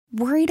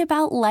Worried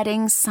about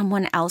letting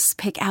someone else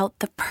pick out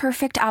the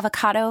perfect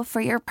avocado for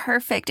your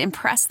perfect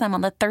impress them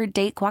on the third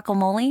date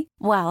guacamole?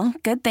 Well,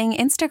 good thing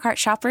Instacart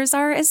shoppers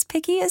are as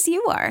picky as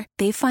you are.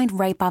 They find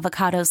ripe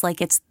avocados like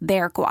it's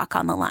their guac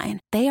on the line.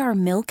 They are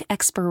milk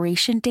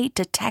expiration date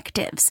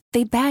detectives.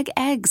 They bag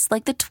eggs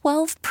like the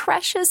 12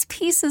 precious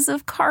pieces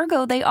of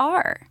cargo they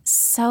are.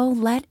 So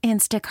let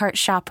Instacart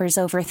shoppers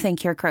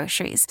overthink your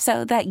groceries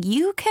so that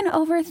you can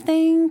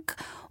overthink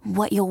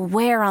what you'll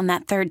wear on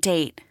that third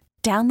date.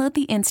 Download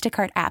the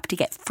Instacart app to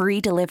get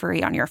free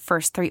delivery on your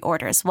first 3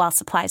 orders while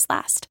supplies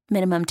last.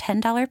 Minimum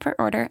 $10 per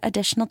order.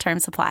 Additional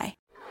terms apply.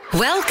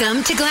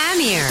 Welcome to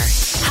Glamier.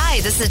 Hi,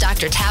 this is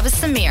Dr.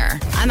 Tabitha Mir.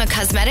 I'm a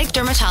cosmetic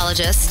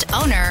dermatologist,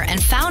 owner,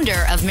 and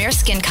founder of Mir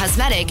Skin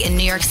Cosmetic in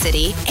New York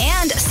City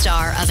and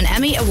star of an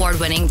Emmy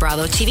award-winning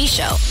Bravo TV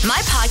show. My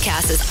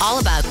podcast is all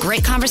about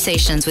great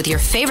conversations with your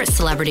favorite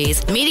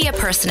celebrities, media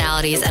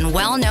personalities, and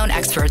well-known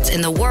experts in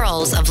the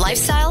worlds of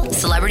lifestyle,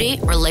 celebrity,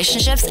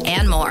 relationships,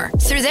 and more.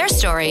 Through their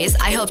stories,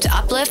 I hope to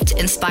uplift,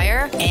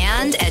 inspire,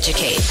 and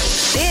educate.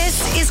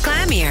 This is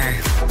Glamier.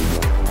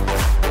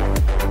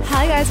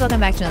 Hi guys, welcome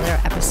back to another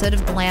episode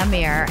of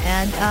Glamier.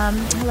 And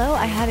hello,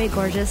 I have a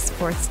gorgeous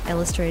Sports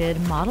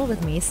Illustrated model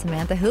with me,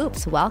 Samantha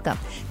Hoops. Welcome.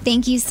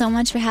 Thank you so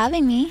much for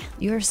having me.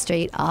 You're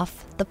straight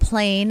off the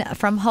plane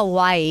from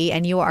Hawaii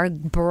and you are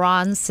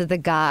bronze to the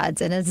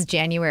gods, and it's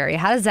January.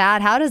 How does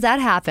that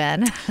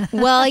happen?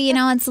 Well, you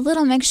know, it's a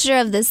little mixture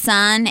of the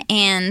sun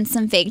and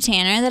some fake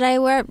tanner that I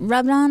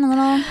rubbed on a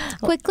little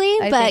quickly,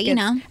 but you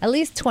know. At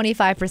least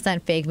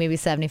 25% fake, maybe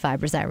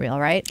 75% real,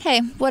 right? Hey,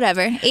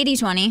 whatever.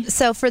 80-20.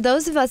 So for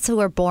those of us who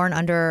were born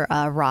under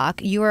a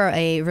rock, you are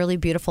a really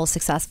beautiful,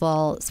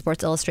 successful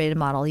Sports Illustrated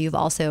model. You've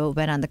also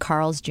been on the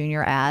Carl's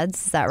Jr.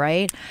 ads. Is that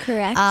right?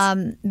 Correct.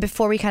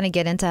 Before we kind of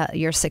get into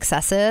your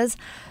successes,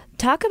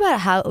 talk about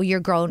how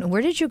you're grown.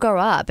 Where did you grow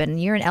up? And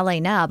you're in LA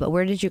now, but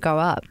where did you grow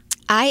up?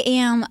 I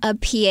am a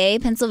PA,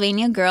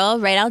 Pennsylvania girl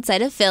right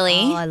outside of Philly.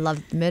 Oh, I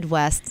love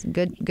Midwest.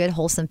 Good,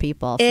 wholesome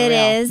people. It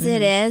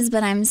is.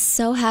 But I'm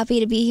so happy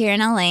to be here in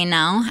LA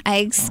now.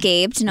 I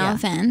escaped, no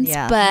offense.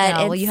 Yeah.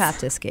 But well, you have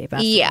to escape.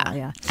 After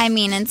yeah. I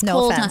mean, it's no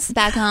cold offense.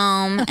 back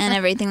home and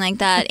everything like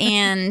that.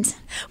 And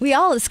we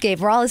all escape.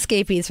 We're all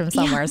escapees from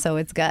somewhere, so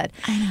it's good.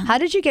 I know. How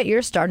did you get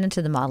your start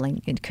into the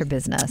modeling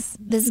business?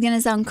 This is going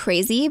to sound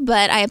crazy,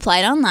 but I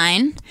applied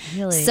online.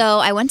 Really? So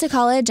I went to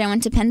college. I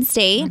went to Penn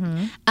State.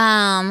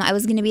 I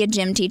was going to be a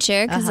gym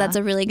teacher because that's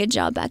a really good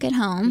job back at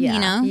home. Yeah. You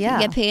know, Yeah.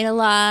 you get paid a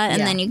lot, and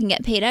then you can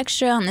get paid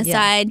extra on the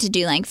side to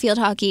do like field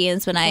hockey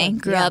is what I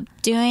grew up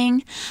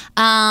doing.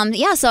 So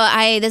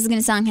this is going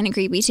to sound kind of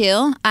creepy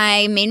too.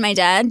 I made my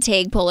dad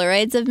take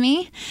Polaroids of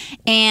me,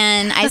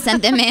 and I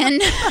sent them in.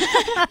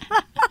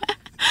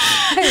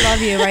 I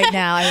love you right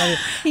now. I love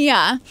you.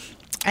 Yeah.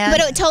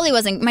 But it totally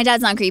wasn't. My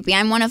dad's not creepy.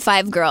 I'm one of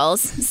 5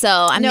 girls,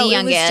 so I'm the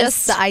youngest. It was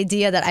just the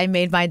idea that I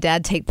made my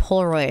dad take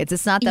Polaroids.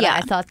 It's not that I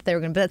thought that they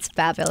were going to, but it's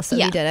fabulous. So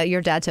you did it. Your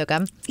dad took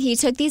them. He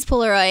took these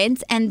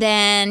Polaroids and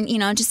then, you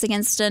know, just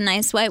against a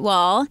nice white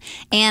wall.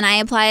 And I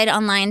applied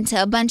online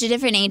to a bunch of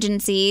different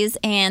agencies.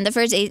 And the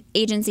first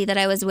agency that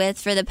I was with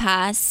for the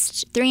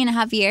past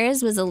 3.5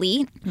 years was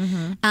Elite.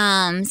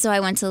 So I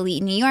went to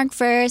Elite New York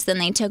first. Then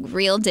they took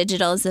real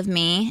digitals of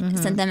me,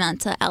 sent them out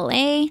to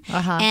LA.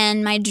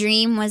 And my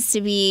dream was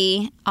to be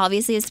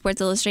obviously a Sports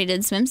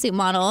Illustrated swimsuit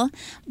model,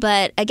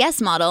 but a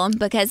guest model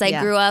because I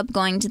grew up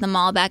going to the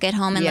mall back at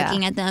home and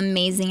looking at the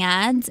amazing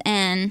ads,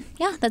 and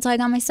that's how I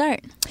got my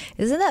start.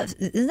 Isn't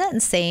that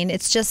insane?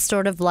 It's just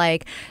sort of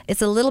like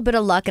it's a little bit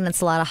of luck and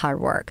it's a lot of hard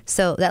work.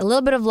 So that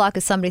little bit of luck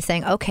is somebody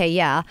saying, okay,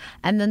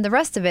 and then the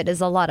rest of it is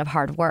a lot of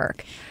hard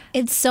work.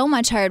 It's so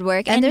much hard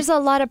work, and there's a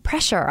lot of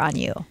pressure on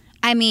you.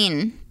 I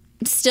mean,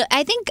 still,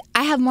 I think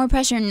I have more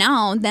pressure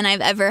now than I've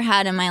ever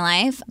had in my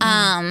life.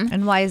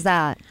 And why is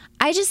that?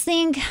 I just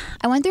think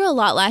I went through a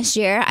lot last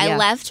year. I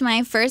left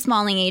my first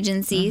modeling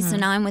agency, so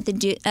now I'm with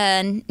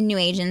a new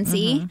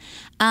agency.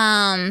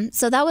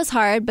 So that was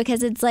hard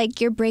because it's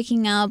like you're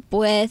breaking up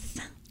with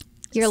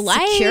your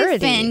life.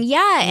 Security.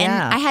 And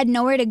I had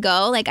nowhere to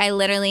go. Like I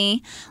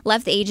literally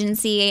left the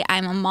agency.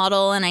 I'm a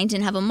model and I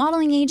didn't have a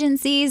modeling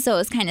agency, so it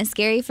was kind of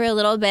scary for a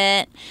little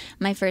bit.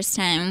 My first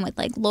time with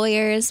like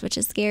lawyers, which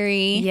is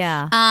scary.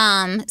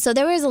 Yeah. So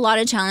there was a lot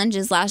of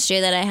challenges last year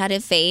that I had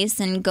to face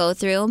and go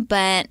through,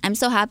 but I'm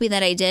so happy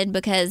that I did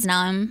because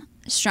now I'm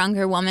a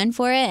stronger woman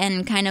for it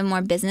and kind of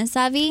more business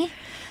savvy.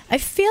 I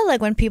feel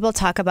like when people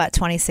talk about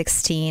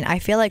 2016, I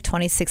feel like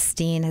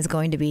 2016 is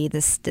going to be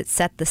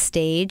set the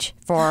stage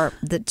for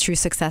the true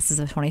successes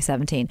of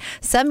 2017.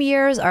 Some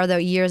years are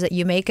the years that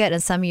you make it,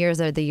 and some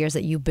years are the years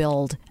that you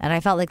build. And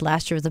I felt like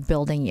last year was a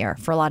building year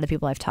for a lot of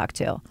people I've talked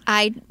to.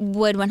 I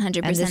would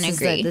 100%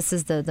 agree. This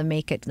is the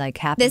make it like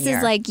happen This year.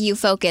 is like you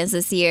focus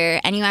this year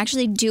and you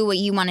actually do what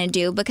you want to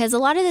do, because a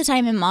lot of the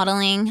time in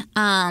modeling,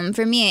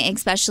 for me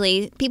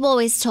especially, people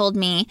always told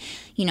me,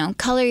 you know,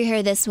 color your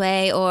hair this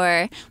way.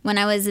 Or when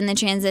I was in the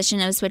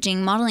transition of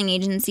switching modeling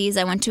agencies,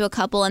 I went to a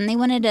couple and they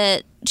wanted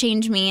to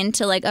change me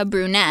into like a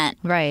brunette.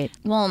 Right.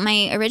 Well,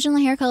 my original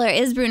hair color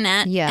is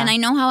brunette. Yeah. And I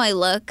know how I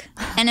look,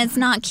 and it's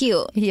not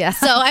cute. Yeah.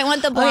 So I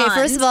want the blonde. Okay,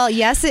 first of all,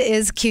 yes, it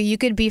is cute. You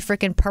could be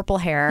freaking purple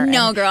hair.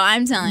 No, girl,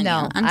 I'm telling you.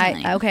 I'm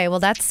telling you. Okay, well,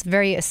 that's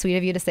very sweet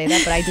of you to say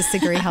that, but I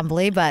disagree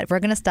humbly. But we're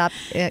going to stop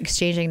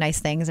exchanging nice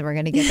things, and we're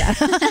going to get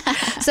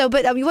that. So,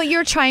 but what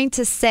you're trying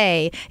to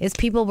say is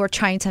people were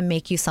trying to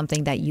make you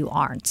something that you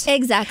aren't.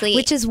 Exactly.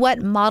 Which is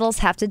what models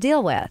have to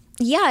deal with.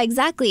 Yeah,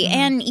 exactly.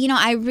 And, you know,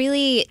 I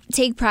really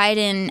take pride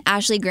in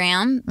Ashley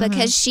Graham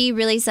because she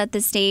really set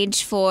the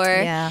stage for,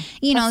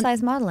 you know, plus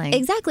size modeling.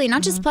 Exactly.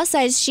 Not just plus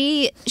size.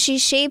 She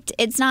shaped,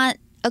 it's not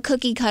a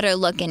cookie cutter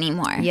look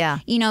anymore. Yeah.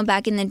 You know,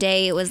 back in the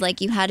day, it was like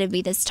you had to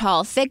be this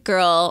tall, fit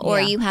girl, or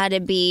you had to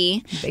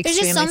be, there's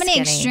just so many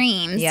skinny.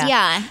 extremes.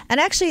 Yeah. And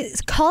actually,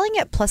 calling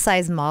it plus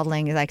size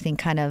modeling is, I think,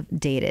 kind of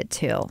dated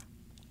too.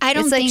 I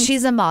don't it's think like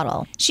she's a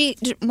model. She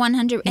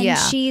 100, and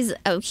she's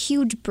a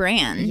huge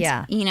brand.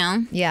 Yeah, you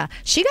know. Yeah,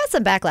 she got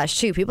some backlash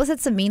too. People said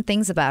some mean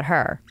things about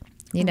her.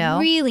 You know,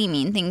 really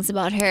mean things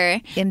about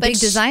her. And big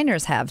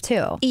designers have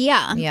too.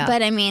 Yeah.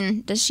 But I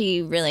mean, does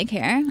she really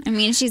care? I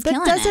mean, she's killing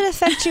it. But does it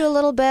affect you a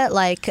little bit?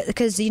 Like,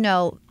 because you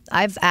know,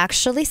 I've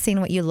actually seen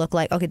what you look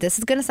like. Okay, this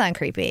is gonna sound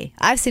creepy.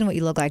 I've seen what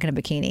you look like in a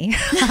bikini.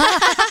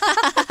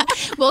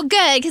 Well,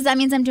 good, because that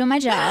means I'm doing my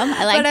job.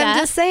 I like that. But I'm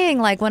just saying,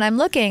 like, when I'm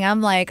looking,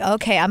 I'm like,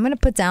 okay, I'm going to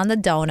put down the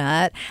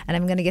donut and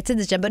I'm going to get to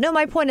the gym. But no,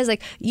 my point is,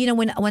 like, you know,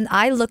 when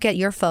I look at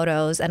your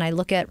photos and I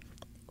look at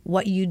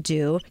what you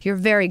do, you're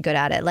very good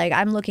at it. Like,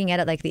 I'm looking at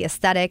it like the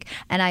aesthetic,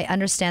 and I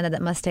understand that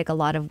it must take a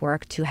lot of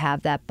work to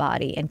have that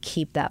body and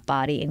keep that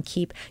body and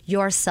keep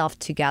yourself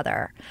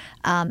together.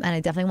 And I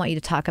definitely want you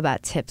to talk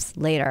about tips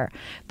later.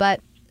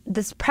 But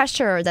this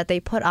pressure that they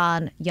put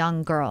on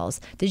young girls,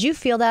 did you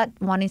feel that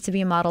wanting to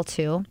be a model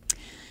too?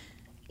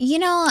 You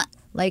know,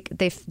 like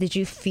did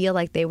you feel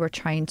like they were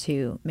trying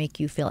to make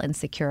you feel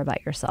insecure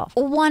about yourself?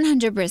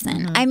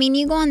 100%. I mean,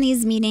 you go on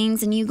these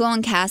meetings and you go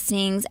on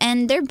castings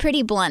and they're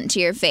pretty blunt to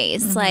your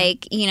face.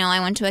 Like, you know, I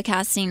went to a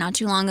casting not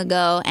too long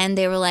ago and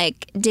they were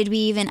like, did we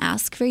even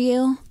ask for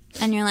you?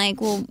 And you're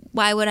like, well,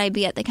 why would I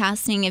be at the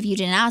casting if you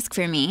didn't ask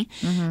for me?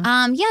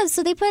 Yeah,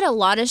 so they put a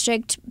lot of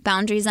strict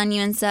boundaries on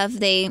you and stuff.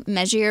 They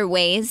measure your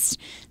waist.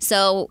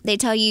 So they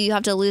tell you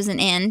have to lose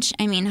an inch.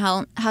 I mean,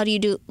 how do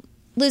you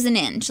lose an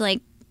inch? Like,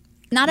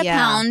 not a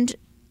pound,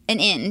 an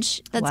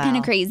inch. That's kind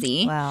of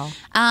crazy. Wow.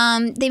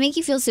 They make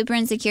you feel super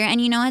insecure. And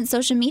you know what?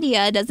 Social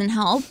media doesn't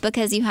help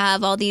because you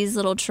have all these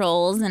little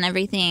trolls and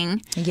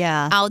everything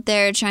out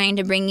there trying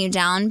to bring you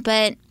down.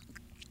 But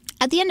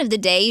at the end of the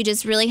day, you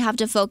just really have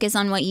to focus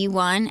on what you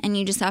want, and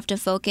you just have to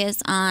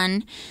focus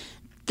on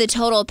the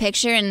total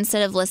picture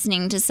instead of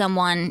listening to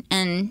someone,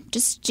 and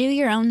just do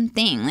your own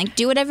thing. Like,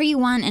 do whatever you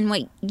want and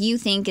what you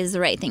think is the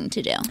right thing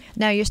to do.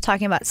 Now, you're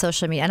talking about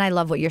social media, and I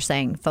love what you're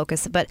saying.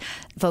 Focus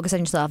on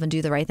yourself and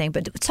do the right thing.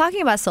 But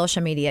talking about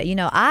social media, you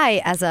know,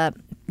 I, as a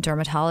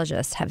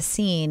dermatologist, have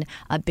seen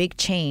a big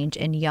change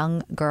in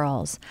young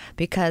girls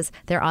because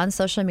they're on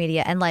social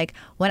media. And like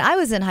when I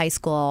was in high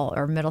school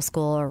or middle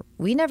school,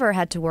 we never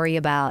had to worry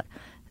about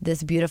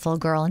this beautiful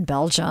girl in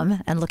Belgium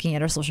and looking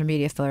at her social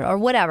media photo or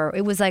whatever.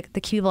 It was like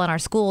the people in our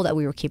school that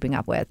we were keeping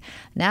up with.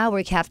 Now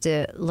we have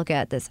to look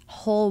at this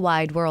whole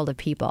wide world of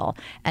people,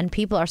 and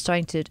people are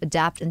starting to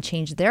adapt and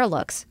change their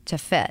looks to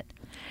fit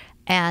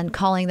and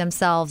calling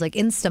themselves like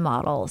Insta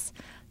models.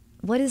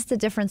 What is the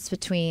difference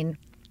between,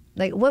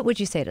 like, what would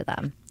you say to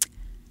them?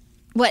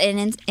 What,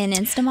 an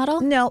Insta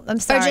model? No, I'm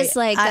sorry. Or just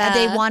like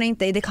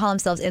they call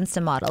themselves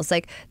Insta models.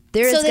 Like,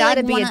 there's got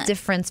to be a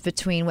difference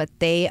between what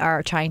they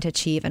are trying to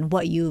achieve and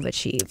what you've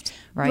achieved,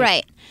 right?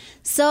 Right.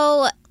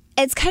 So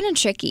it's kind of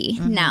tricky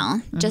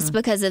now, just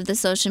because of the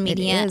social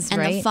media and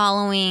the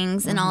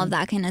followings and all of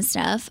that kind of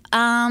stuff.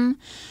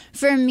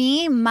 For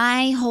me,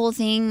 my whole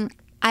thing,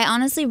 I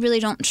honestly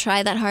really don't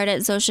try that hard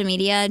at social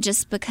media,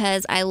 just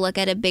because I look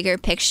at a bigger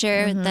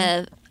picture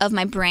of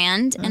my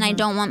brand, and I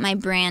don't want my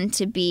brand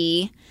to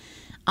be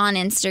on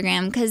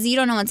Instagram because you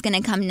don't know what's going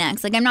to come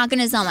next. Like, I'm not going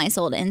to sell my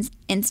soul to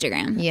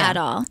Instagram at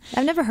all.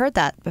 I've never heard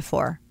that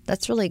before.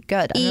 That's really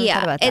good. I've never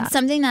thought about that. It's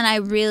something that I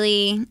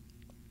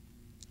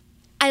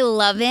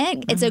love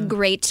it. It's a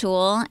great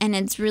tool, and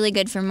it's really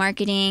good for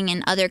marketing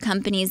and other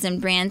companies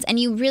and brands, and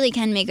you really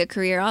can make a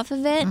career off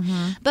of it.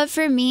 But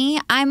for me,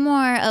 I'm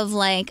more of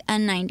like a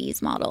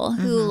 90s model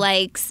who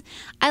I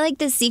like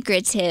the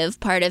secretive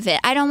part of it.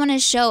 I don't want to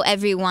show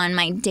everyone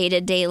my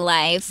day-to-day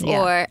life,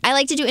 or I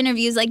like to do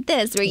interviews like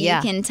this where you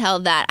can tell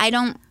that. I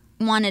don't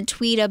want to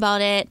tweet about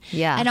it.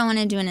 I don't want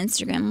to do an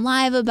Instagram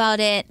live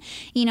about it.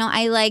 You know,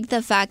 I like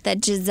the fact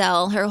that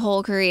Giselle, her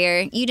whole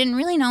career, you didn't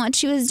really know what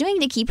she was doing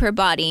to keep her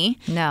body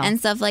and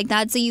stuff like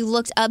that. So you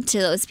looked up to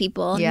those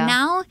people.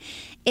 Now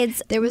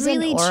there was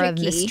really an aura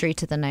tricky. of mystery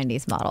to the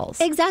 90s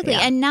models. Exactly.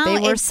 And now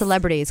they were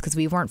celebrities because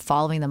we weren't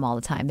following them all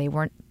the time. They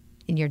weren't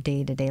in your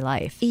day-to-day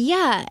life.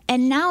 Yeah.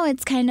 And now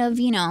it's kind of,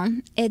 you know,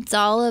 it's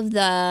all of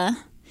the...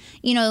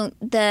 You know,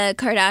 the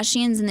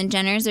Kardashians and the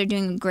Jenners are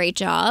doing a great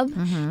job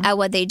at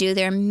what they do.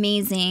 They're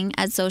amazing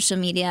at social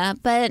media.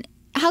 But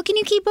how can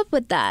you keep up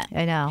with that?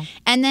 I know.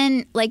 And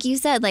then, like you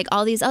said, like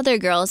all these other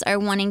girls are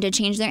wanting to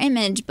change their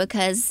image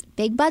because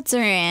big butts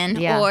are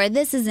in or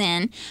this is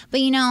in.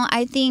 But,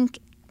 I think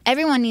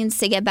everyone needs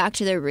to get back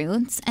to their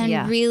roots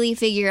and really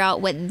figure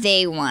out what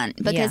they want,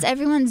 because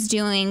everyone's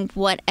doing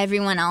what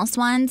everyone else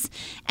wants.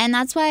 And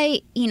that's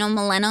why,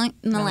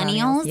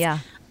 millennials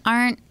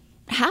aren't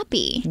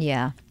happy.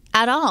 Yeah.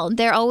 At all.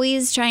 They're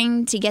always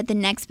trying to get the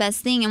next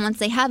best thing, and once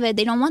they have it,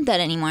 they don't want that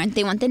anymore.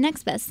 They want the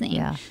next best thing.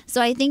 Yeah.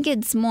 So I think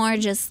it's more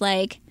just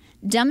like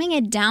dumbing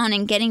it down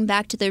and getting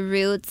back to the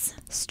roots.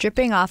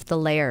 Stripping off the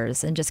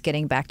layers and just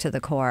getting back to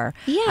the core.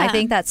 Yeah. I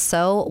think that's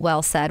so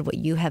well said, what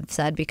you have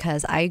said,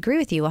 because I agree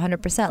with you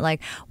 100%.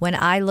 Like when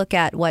I look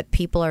at what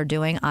people are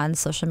doing on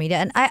social media,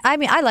 and I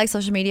mean, I like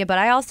social media,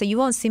 but you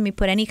won't see me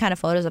put any kind of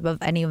photos up of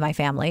any of my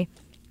family.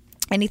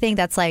 Anything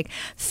that's like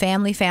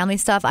family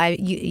stuff,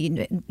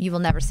 you will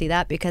never see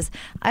that, because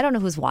I don't know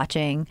who's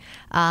watching.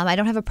 I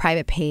don't have a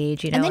private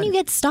page, And then you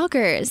get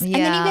stalkers. And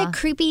then you get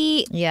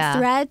creepy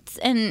threats.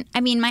 And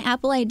I mean, my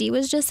Apple ID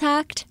was just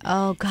hacked.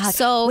 Oh, God.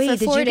 So wait,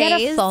 for 4 did you days,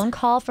 get a phone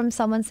call from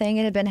someone saying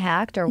it had been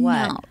hacked or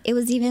what? No, it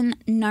was even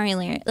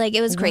gnarlier. Like,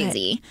 it was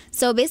crazy.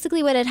 So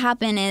basically what had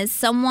happened is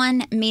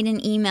someone made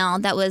an email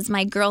that was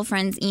my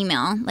girlfriend's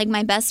email, like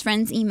my best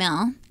friend's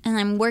email. And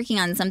I'm working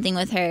on something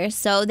with her.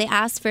 So they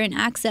asked for an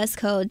access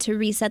code to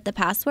reset the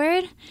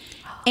password.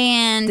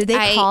 And did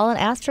they call and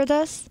ask for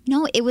this?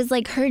 No, it was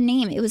like her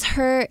name. It was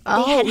her.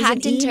 They had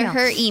hacked into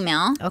her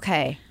email.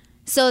 Okay.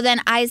 So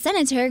then I sent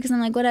it to her because I'm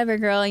like, whatever,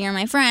 girl, you're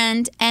my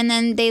friend. And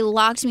then they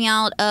locked me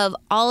out of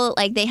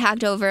they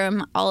hacked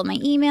over all of my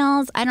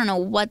emails. I don't know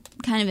what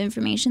kind of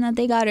information that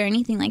they got or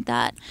anything like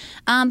that.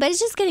 But it's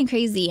just getting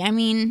crazy. I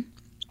mean,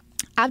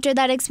 after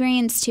that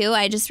experience too,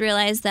 I just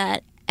realized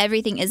that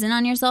everything isn't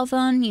on your cell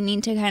phone. You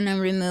need to kind of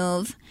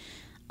remove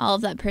all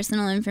of that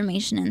personal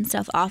information and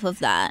stuff off of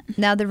that.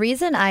 Now, the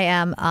reason I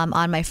am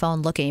on my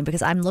phone looking,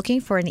 because I'm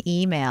looking for an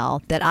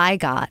email that I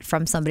got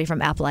from somebody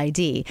from Apple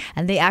ID,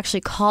 and they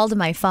actually called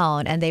my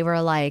phone and they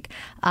were like,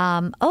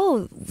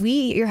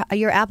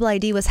 your Apple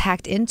ID was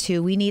hacked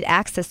into. We need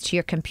access to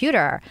your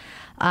computer.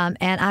 And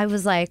I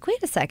was like,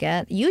 wait a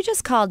second, you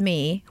just called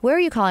me. Where are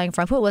you calling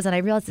from? Who it was? And I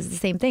realized it's the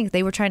same thing.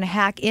 They were trying to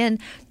hack in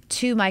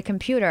to my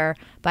computer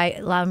by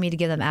allowing me to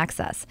give them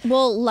access.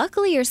 Well,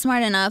 luckily you're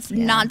smart enough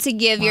not to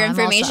give your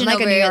information I'm like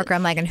over. a New Yorker.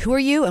 I'm like, and who are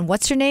you? And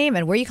what's your name?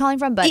 And where are you calling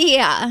from? But they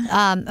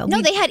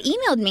had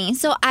emailed me.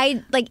 So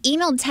I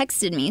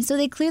texted me. So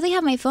they clearly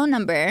have my phone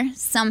number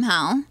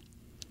somehow.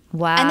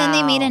 Wow. And then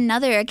they made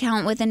another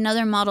account with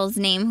another model's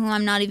name who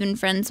I'm not even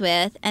friends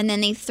with. And then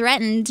they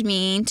threatened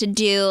me to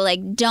do,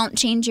 don't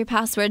change your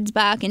passwords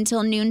back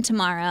until noon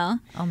tomorrow.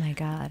 Oh, my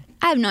God.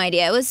 I have no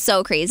idea. It was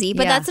so crazy.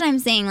 But that's what I'm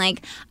saying.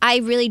 I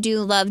really do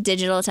love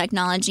digital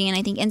technology, and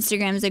I think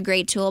Instagram is a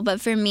great tool.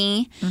 But for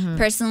me,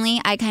 personally,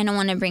 I kind of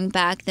want to bring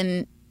back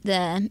the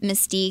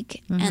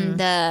mystique and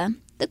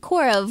the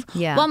core of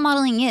what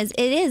modeling is.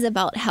 It is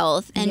about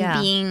health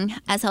and being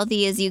as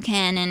healthy as you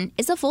can, and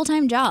it's a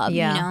full-time job,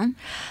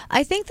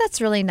 I think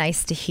that's really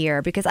nice to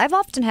hear, because I've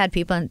often had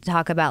people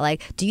talk about,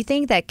 do you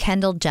think that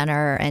Kendall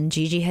Jenner and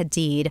Gigi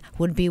Hadid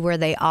would be where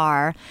they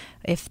are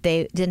if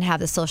they didn't have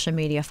the social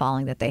media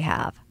following that they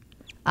have?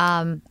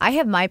 I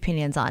have my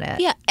opinions on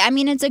it. Yeah, I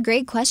mean, it's a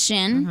great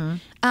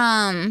question.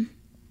 No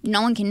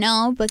one can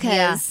know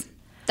because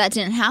that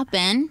didn't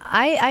happen.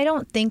 I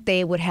don't think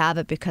they would have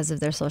it because of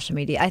their social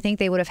media. I think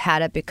they would have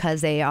had it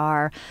because they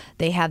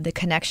have the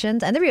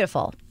connections and they're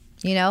beautiful.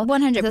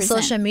 100%. The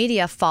social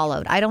media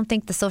followed. I don't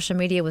think the social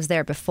media was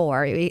there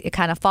before. It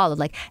kind of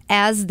followed.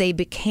 As they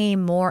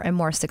became more and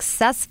more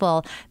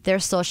successful, their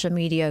social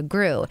media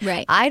grew.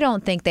 Right. I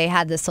don't think they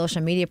had the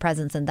social media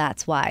presence, and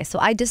that's why. So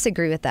I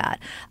disagree with that.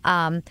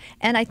 And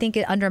I think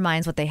it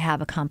undermines what they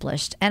have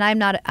accomplished. And I'm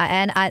not.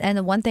 And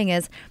the one thing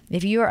is,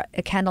 if you're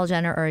a Kendall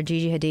Jenner or a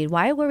Gigi Hadid,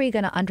 why were we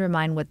going to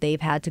undermine what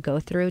they've had to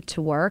go through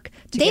to work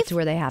to get to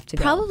where they have to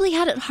go? Probably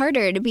had it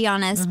harder, to be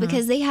honest,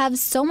 because they have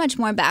so much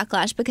more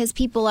backlash, because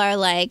people are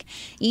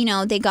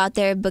they got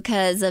there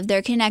because of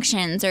their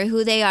connections or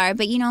who they are.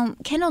 But,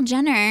 Kendall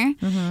Jenner,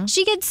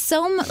 she gets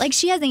so much,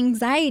 she has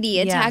anxiety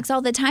attacks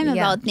all the time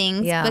about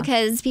things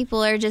because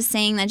people are just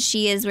saying that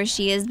she is where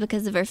she is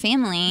because of her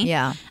family.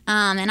 Yeah.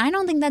 And I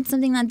don't think that's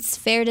something that's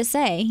fair to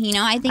say.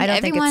 I think I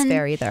don't think it's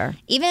fair either.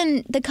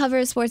 Even the cover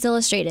of Sports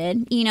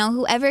Illustrated,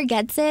 whoever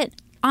gets it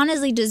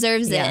honestly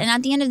deserves it. And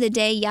at the end of the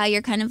day,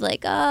 you're kind of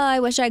like, oh,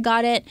 I wish I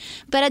got it.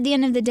 But at the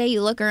end of the day,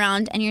 you look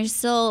around and you're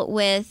still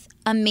with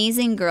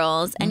amazing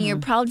girls, and you're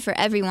proud for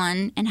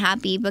everyone and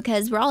happy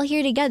because we're all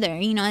here together.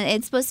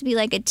 It's supposed to be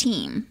like a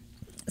team.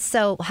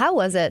 So how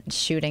was it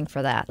shooting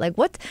for that?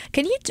 What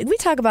can we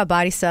talk about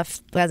body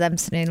stuff as I'm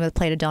sitting with a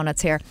plate of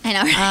donuts here? I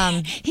know,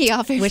 right? He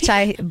offered which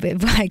I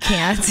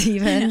can't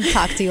even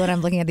talk to you when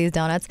I'm looking at these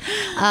donuts.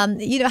 How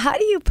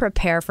do you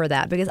prepare for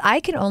that? Because I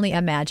can only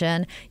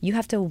imagine you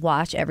have to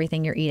watch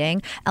everything you're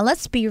eating. And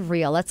let's be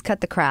real. Let's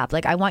cut the crap.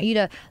 I want you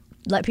to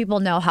let people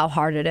know how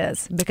hard it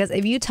is. Because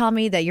if you tell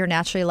me that you're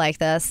naturally like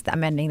this,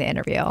 I'm ending the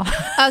interview.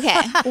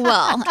 Okay,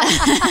 well.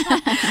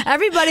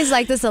 Everybody's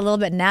like this a little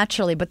bit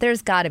naturally, but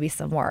there's got to be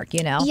some work,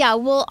 you know? Yeah,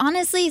 well,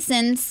 honestly,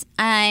 since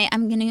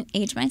I'm going to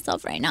age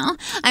myself right now.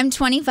 I'm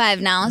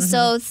 25 now,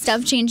 so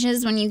stuff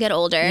changes when you get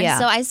older. Yeah.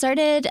 So I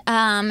started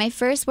my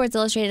first Sports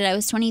Illustrated, I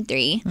was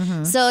 23.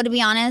 So to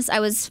be honest, I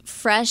was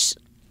fresh.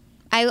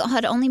 I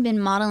had only been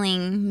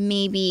modeling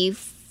maybe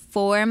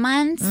 4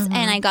 months,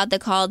 and I got the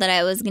call that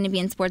I was going to be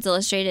in Sports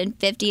Illustrated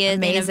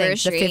 50th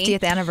anniversary. The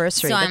 50th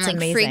anniversary. So That's I'm like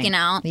amazing. freaking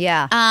out.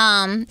 Yeah.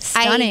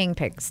 Stunning,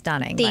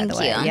 stunning. Thank by the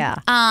way. you. Yeah.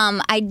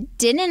 I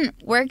didn't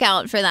work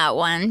out for that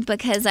one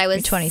because I was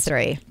You're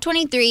 23.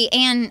 23,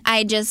 and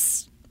I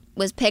just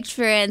was picked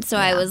for it, so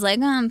I was like,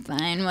 oh, I'm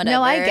fine, whatever.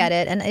 No, I get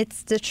it, and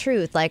it's the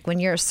truth. Like when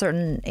you're a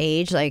certain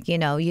age, like you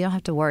know, you don't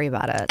have to worry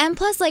about it. And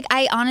plus, like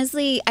I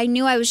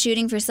knew I was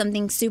shooting for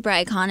something super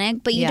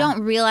iconic, but you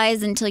don't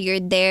realize until you're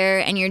there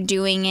and you're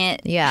doing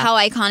it how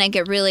iconic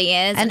it really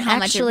is and how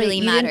much it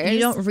really matters. You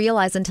don't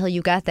realize until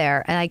you get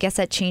there, and I guess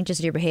that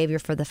changes your behavior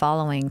for the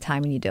following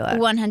time when you do it.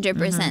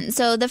 100%.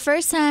 So the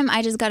first time,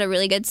 I just got a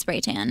really good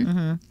spray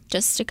tan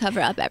just to cover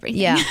up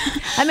everything. Yeah,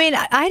 I mean,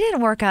 I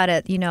didn't work out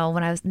at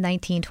when I was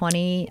 19, 20.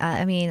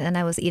 I mean, and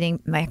I was eating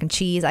mac and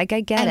cheese. I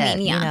get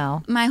it. You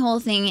know, my whole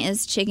thing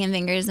is chicken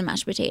fingers and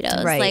mashed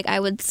potatoes. Right. Like I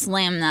would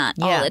slam that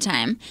all the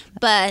time.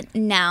 But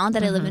now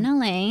that I live in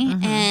LA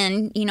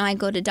and I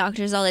go to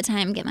doctors all the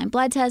time, get my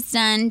blood tests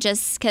done,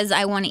 just because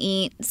I want to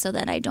eat so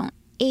that I don't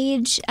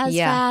age as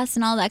fast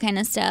and all that kind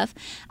of stuff.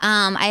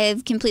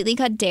 I've completely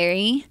cut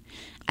dairy.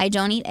 I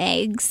don't eat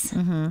eggs.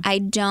 I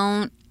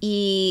don't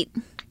eat.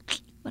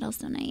 What else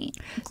don't I eat?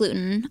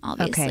 Gluten,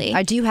 obviously.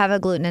 Okay. Do you have a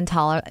gluten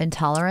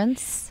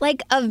intolerance?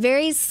 Like a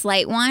very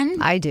slight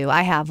one. I do.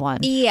 I have one.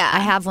 Yeah.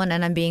 I have one,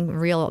 and I'm being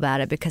real about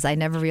it because I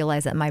never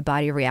realized that my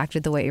body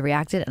reacted the way it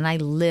reacted, and I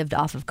lived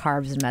off of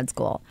carbs in med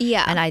school.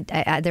 Yeah. And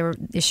I there were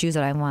issues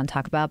that I want to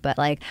talk about, but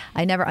like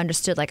I never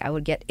understood. Like I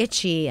would get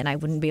itchy, and I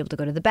wouldn't be able to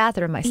go to the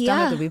bathroom. My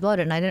stomach would be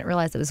bloated, and I didn't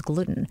realize it was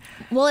gluten.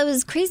 Well, it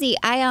was crazy.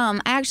 I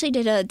actually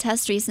did a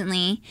test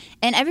recently,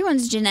 and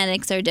everyone's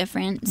genetics are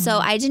different. So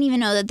I didn't even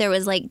know that there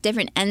was like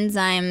different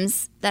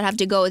enzymes that have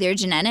to go with your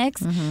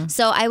genetics.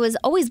 So I was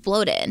always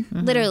bloated,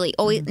 literally,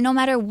 always, no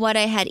matter what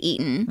I had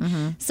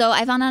eaten. So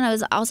I found out I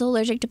was also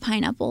allergic to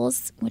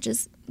pineapples, which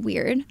is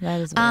weird. That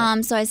is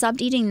weird. So I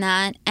stopped eating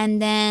that,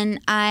 and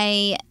then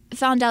I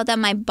found out that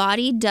my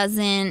body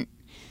doesn't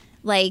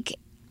like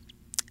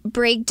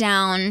break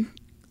down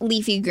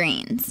leafy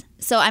greens.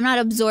 So I'm not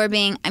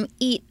absorbing.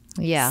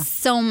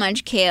 So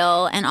much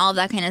kale and all of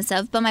that kind of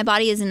stuff, but my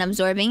body isn't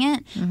absorbing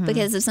it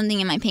because of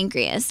something in my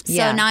pancreas.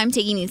 So now I'm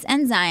taking these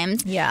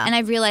enzymes, and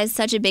I've realized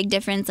such a big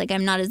difference. Like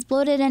I'm not as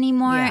bloated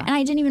anymore, and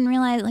I didn't even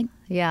realize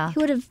who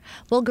would have.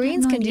 Well,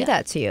 greens can do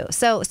that to you.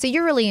 So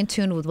you're really in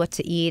tune with what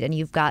to eat, and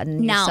you've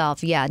gotten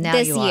yourself. Yeah, now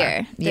this you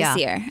are. This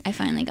year, I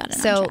finally got it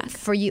so on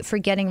track. for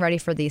getting ready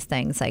for these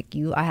things, like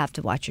I have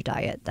to watch your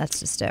diet. That's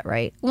just it,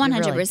 right?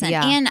 100%.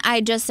 And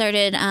I just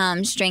started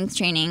strength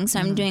training, so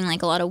I'm doing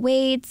like a lot of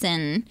weights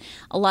and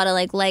a lot of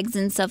like legs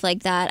and stuff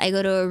like that. I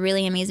go to a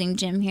really amazing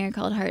gym here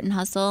called Heart and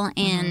Hustle,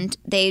 and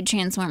they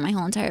transform my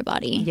whole entire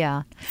body.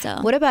 Yeah. So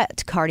what about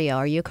cardio?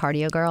 Are you a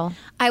cardio girl?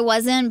 I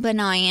wasn't, but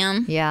now I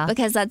am. Yeah.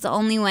 Because that's the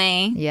only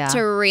way to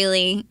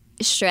really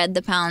shred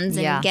the pounds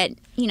and get,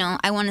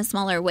 I want a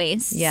smaller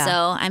waist. Yeah.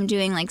 So I'm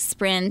doing like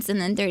sprints and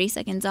then 30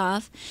 seconds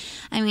off.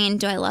 I mean,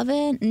 do I love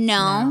it?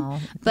 No.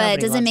 But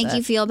does it make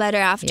you feel better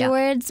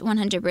afterwards?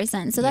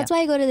 100%. So that's why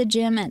I go to the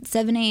gym at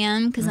 7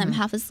 a.m. because I'm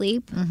half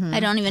asleep. I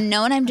don't even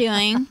know what I'm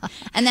doing.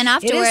 And then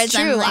afterwards, it is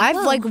true. I'm like,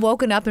 I've like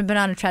woken up and been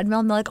on a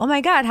treadmill and I'm like, oh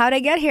my God, how'd I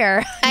get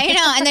here? I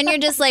know. And then you're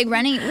just like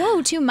running,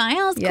 2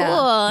 miles?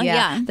 Cool.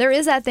 Yeah. There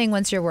is that thing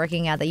once you're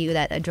working out that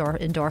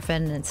endorphin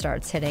and it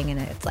starts hitting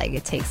and it's like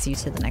it takes you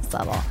to the next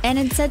level. And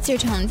it sets your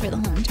tone for the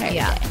whole entire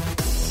day.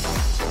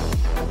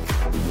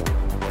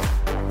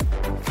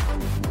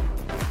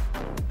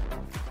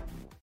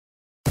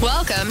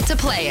 Welcome to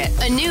Play It,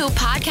 a new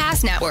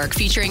podcast network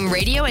featuring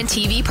radio and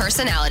TV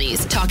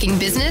personalities talking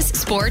business,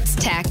 sports,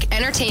 tech,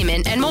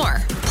 entertainment, and more.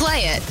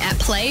 Play it at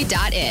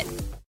play.it.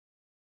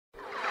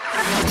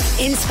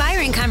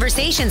 Inspiring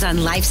conversations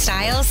on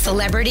lifestyle,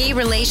 celebrity,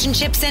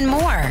 relationships, and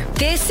more.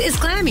 This is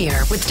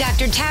Glamier with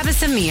Dr.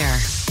 Tabitha Mir.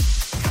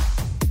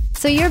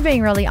 So you're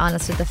being really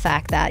honest with the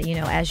fact that,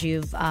 as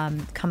you've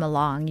come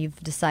along, you've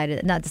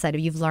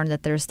you've learned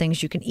that there's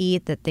things you can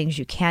eat, that things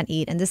you can't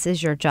eat, and this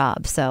is your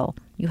job. So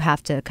you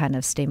have to kind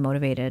of stay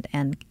motivated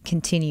and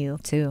continue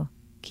to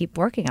keep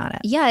working on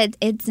it. Yeah,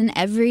 it's an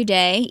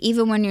everyday,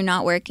 even when you're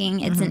not working,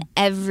 it's an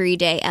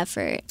everyday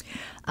effort.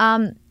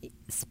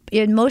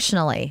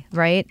 Emotionally,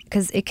 right?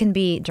 Because it can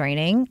be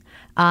draining,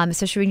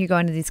 especially when you're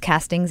going to these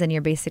castings and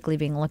you're basically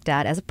being looked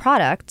at as a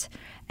product.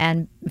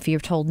 And if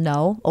you're told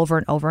no over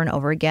and over and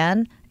over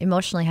again,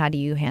 emotionally, how do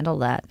you handle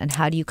that? And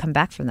how do you come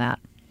back from that?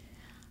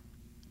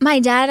 My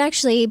dad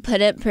actually put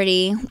it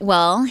pretty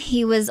well.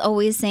 He was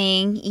always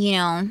saying,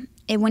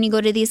 when you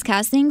go to these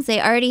castings,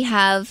 they already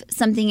have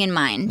something in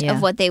mind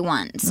of what they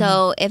want.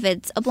 So if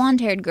it's a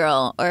blonde-haired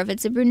girl or if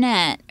it's a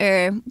brunette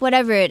or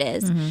whatever it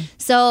is.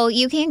 So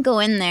you can't go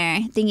in there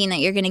thinking that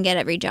you're going to get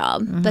every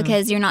job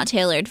because you're not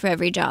tailored for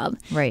every job.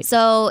 Right.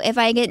 So if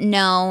I get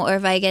no or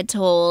if I get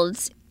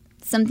told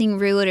something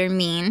rude or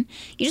mean,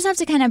 you just have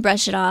to kind of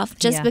brush it off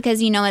just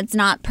because you know it's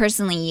not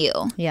personally you.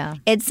 Yeah.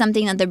 It's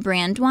something that the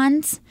brand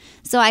wants.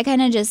 So I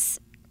kind of just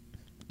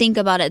think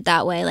about it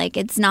that way. Like,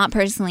 it's not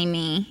personally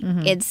me.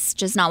 It's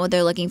just not what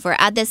they're looking for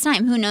at this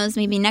time. Who knows,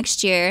 maybe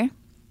next year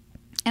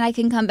and I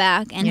can come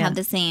back and have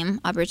the same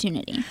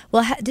opportunity.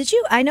 Well,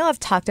 I know I've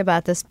talked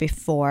about this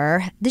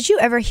before. Did you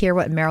ever hear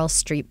what Meryl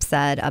Streep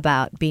said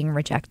about being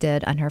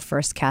rejected on her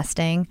first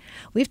casting?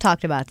 We've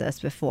talked about this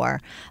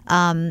before.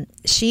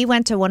 She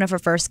went to one of her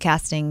first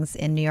castings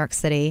in New York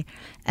City,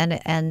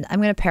 and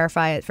I'm going to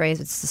paraphrase,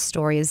 the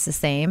story is the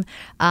same.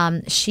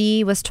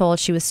 She was told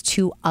she was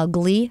too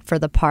ugly for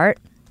the part,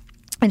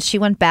 and she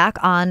went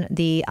back on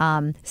the,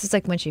 this is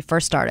like when she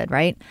first started,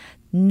 right?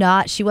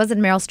 She wasn't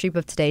Meryl Streep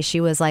of today.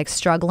 She was like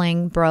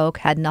struggling, broke,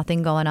 had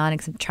nothing going on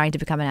except trying to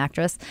become an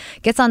actress.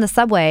 Gets on the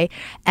subway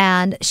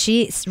and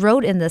she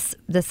wrote in this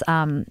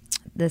meme,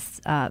 this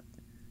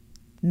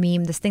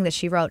thing that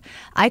she wrote,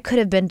 I could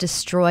have been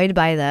destroyed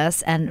by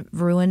this and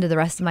ruined the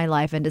rest of my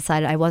life and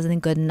decided I wasn't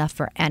good enough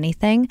for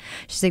anything.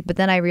 She's like, but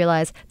then I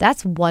realized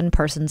that's one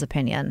person's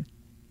opinion.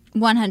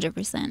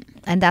 100%.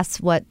 And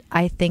that's what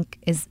I think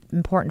is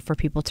important for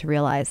people to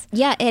realize.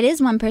 Yeah, it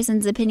is one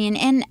person's opinion.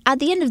 And at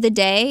the end of the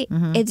day,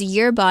 it's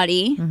your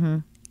body.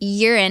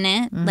 You're in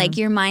it. Like,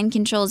 your mind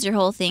controls your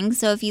whole thing.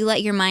 So if you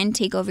let your mind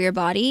take over your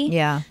body,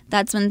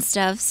 that's when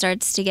stuff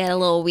starts to get a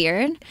little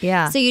weird.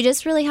 Yeah. So you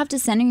just really have to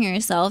center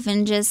yourself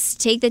and just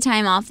take the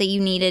time off that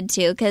you needed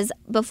to. Because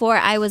before,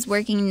 I was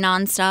working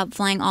nonstop,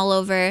 flying all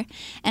over,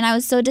 and I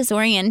was so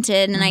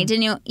disoriented, and I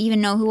didn't even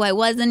know who I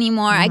was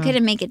anymore. I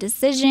couldn't make a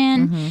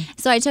decision.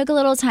 So I took a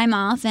little time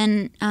off,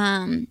 and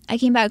I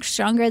came back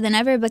stronger than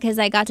ever because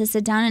I got to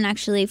sit down and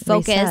actually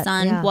focus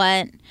on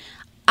what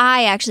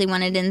I actually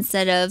wanted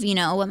instead of,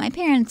 what my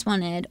parents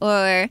wanted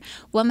or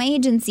what my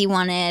agency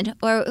wanted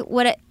or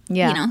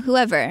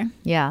whoever.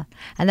 Yeah.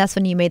 And that's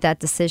when you made that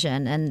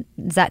decision. And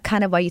is that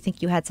kind of why you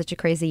think you had such a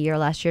crazy year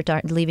last year,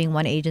 leaving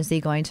one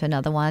agency, going to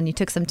another one? You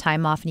took some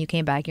time off and you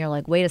came back and you're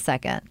like, wait a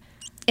second.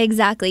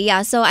 Exactly.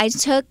 Yeah. So I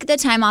took the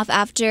time off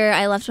after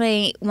I left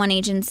my one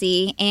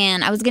agency,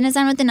 and I was going to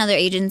sign with another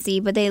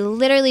agency, but they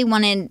literally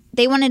wanted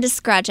to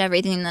scratch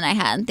everything that I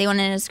had. They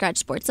wanted to scratch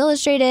Sports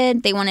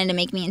Illustrated. They wanted to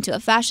make me into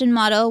a fashion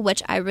model,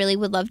 which I really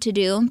would love to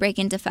do, break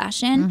into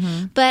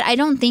fashion. But I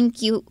don't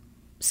think you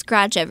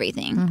scratch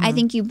everything. I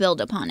think you build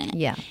upon it.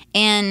 Yeah.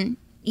 And,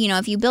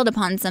 if you build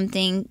upon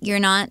something, you're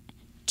not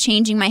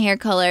changing my hair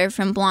color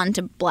from blonde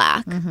to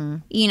black.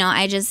 I'm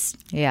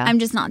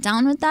just not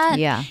down with that.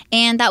 Yeah.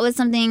 And that was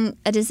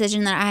a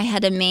decision that I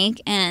had to make.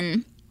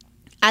 And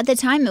at the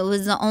time, it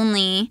was the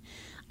only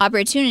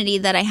opportunity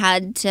that I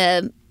had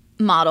to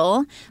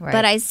model. Right.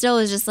 But I still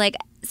was just like,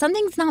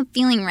 something's not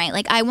feeling right.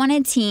 Like, I want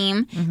a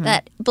team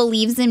that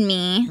believes in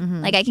me.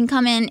 Like, I can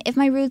come in. If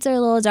my roots are a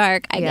little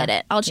dark, I get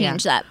it. I'll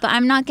change that. But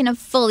I'm not going to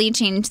fully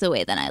change the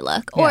way that I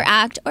look or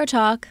act or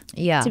talk,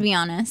 to be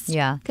honest.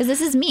 Yeah. Because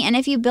this is me. And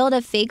if you build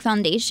a fake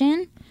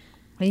foundation,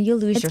 you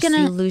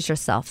lose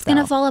yourself. It's going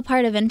to fall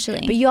apart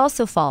eventually. But you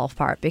also fall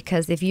apart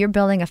because if you're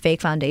building a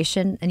fake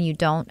foundation and you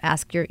don't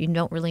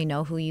really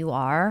know who you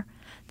are,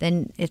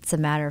 then it's a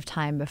matter of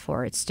time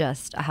before it's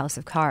just a house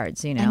of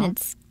cards, And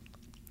it's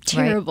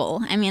terrible.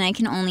 Right. I mean, I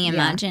can only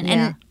imagine.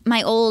 And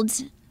my old,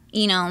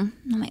 not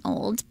my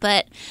old,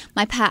 but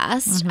my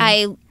past,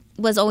 I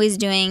was always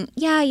doing,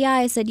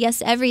 I said yes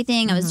to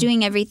everything. I was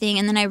doing everything.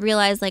 And then I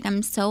realized, like,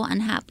 I'm so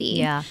unhappy.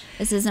 Yeah.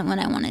 This isn't what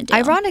I want to do.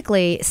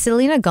 Ironically,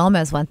 Selena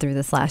Gomez went through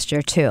this last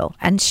year, too.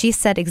 And she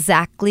said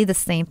exactly the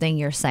same thing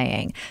you're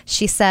saying.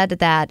 She said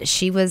that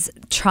she was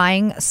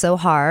trying so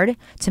hard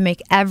to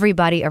make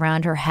everybody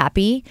around her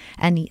happy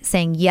and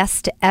saying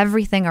yes to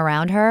everything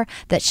around her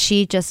that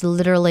she just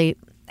literally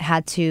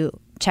had to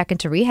check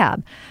into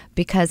rehab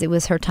because it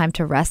was her time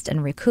to rest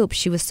and recoup.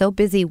 She was so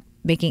busy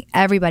making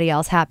everybody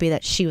else happy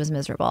that she was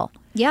miserable.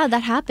 Yeah,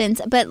 that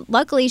happens. But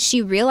luckily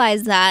she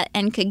realized that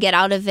and could get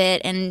out of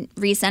it and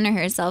recenter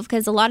herself,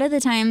 because a lot of the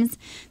times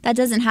that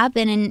doesn't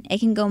happen and it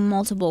can go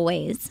multiple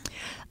ways.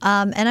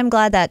 And I'm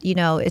glad that,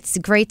 it's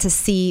great to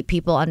see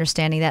people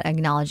understanding that,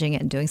 acknowledging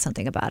it and doing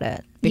something about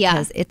it.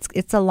 Because you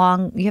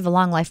have a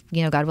long life,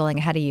 God willing,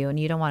 ahead of you, and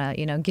you don't want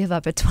to, give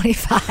up at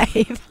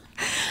 25.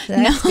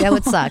 That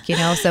would suck,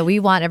 So we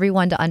want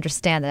everyone to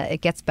understand that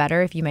it gets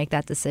better if you make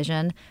that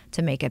decision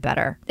to make it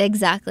better.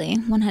 Exactly.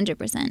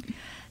 100%.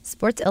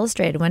 Sports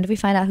Illustrated. When do we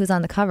find out who's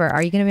on the cover?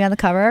 Are you going to be on the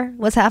cover?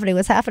 What's happening?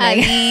 I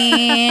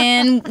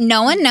mean,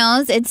 no one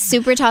knows. It's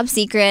super top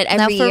secret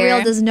every year. Now, for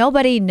real, does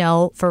nobody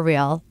know for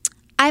real?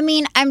 I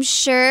mean, I'm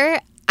sure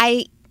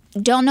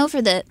don't know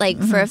for the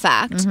for a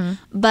fact,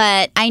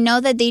 but I know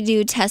that they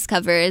do test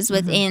covers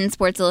within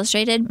Sports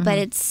Illustrated, but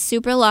it's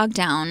super locked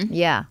down.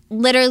 Yeah.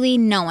 Literally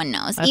no one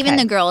knows. Even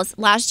the girls.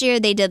 Last year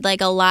they did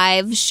like a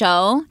live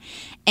show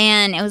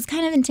and it was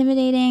kind of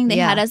intimidating. They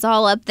had us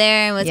all up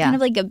there. It was kind of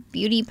like a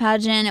beauty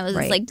pageant. It was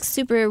like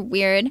super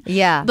weird.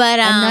 Yeah. But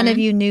and none of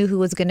you knew who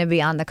was going to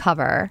be on the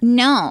cover.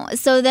 No.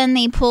 So then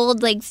they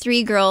pulled like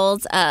 3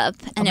 girls up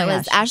and it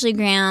was gosh. Ashley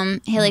Graham,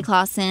 Haley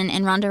Clausen,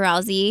 and Ronda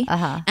Rousey.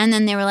 Uh-huh. And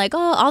then they were like, oh,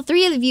 all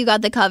 3 of you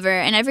got the cover.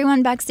 And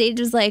everyone backstage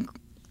was like,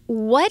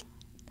 what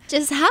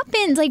just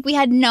happened? Like, we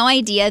had no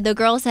idea. The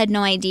girls had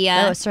no idea.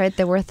 Oh, that's right.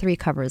 There were 3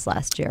 covers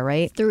last year,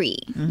 right? 3.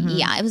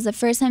 Yeah, it was the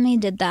first time they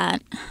did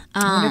that.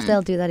 I wonder if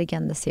they'll do that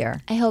again this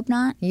year. I hope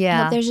not.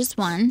 Yeah. I hope there's just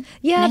one.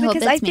 Yeah, And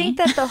because I think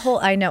that the whole,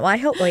 I know, I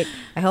hope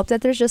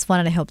that there's just one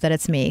and I hope that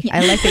it's me.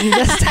 I like that you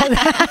just said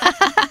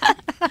that.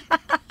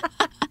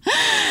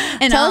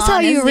 Tell us how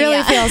you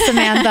really feel,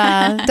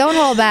 Samantha. Don't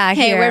hold back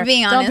Hey, here. we're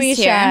being Don't be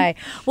honest shy.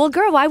 Well,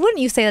 girl, why wouldn't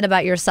you say that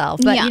about yourself?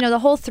 But, Yeah. you know, the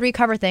whole 3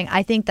 cover thing,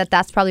 I think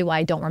that's probably why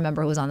I don't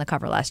remember who was on the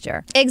cover last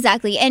year.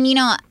 Exactly. And, you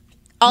know,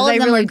 all I of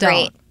them really were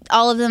great. don't.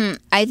 All of them,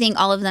 I think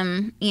all of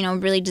them, you know,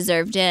 really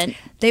deserved it.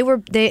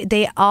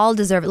 They all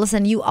deserve it.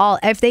 Listen, you all,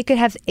 if they could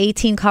have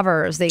 18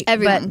 covers,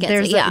 Everyone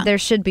gets it, there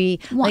should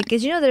be One. like,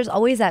 'cause you know, there's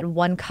always that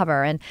one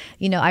cover, and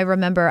you know, I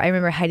remember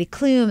Heidi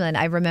Klum, and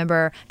I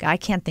remember, I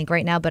can't think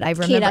right now, but I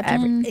remember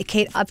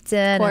Kate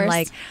Upton, and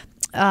like,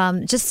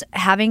 just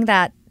having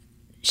that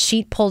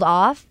sheet pulled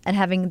off and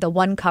having the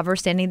one cover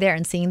standing there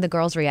and seeing the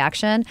girls'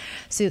 reaction.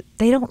 So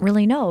they don't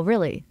really know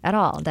at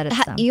all that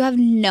it's them. You have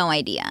no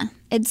idea.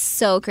 It's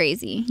so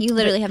crazy. You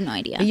literally have no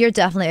idea. But you're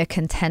definitely a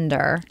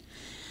contender.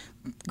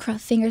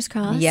 Fingers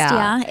crossed.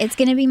 Yeah. It's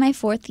going to be my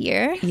 4th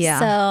year. Yeah.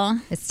 So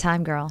It's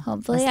time, girl.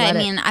 hopefully, Let's let I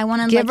it- mean, I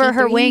want to give her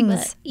her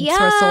wings. Yeah.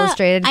 Sports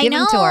Illustrated. Give I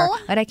them to her. know.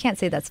 But I can't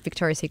say that's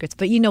Victoria's Secrets,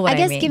 but you know what I I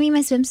guess mean. give me my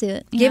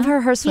swimsuit. you Give know?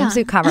 her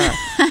swimsuit cover.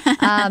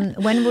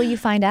 When will you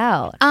find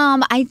out?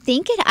 I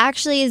think it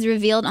actually is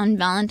revealed on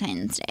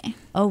Valentine's Day.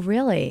 Oh,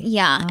 really?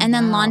 Yeah, Oh, and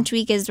then wow. launch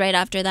week is right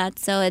after that.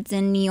 So it's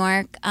in New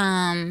York.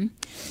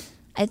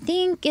 I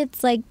think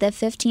it's like the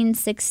 15th,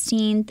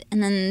 16th,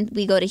 and then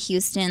we go to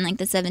Houston like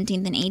the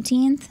 17th and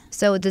 18th.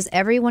 So does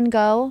everyone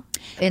go?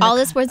 All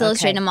the Sports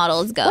Illustrated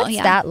models go. What's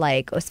that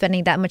like?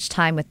 Spending that much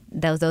time with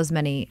those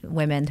many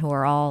women who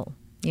are all,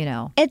 you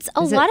know? It's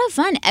a lot of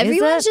fun.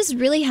 Everyone's it? just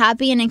really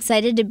happy and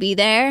excited to be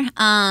there.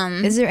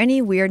 Is there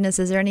any weirdness?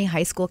 Is there any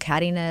high school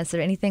cattiness or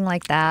anything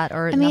like that?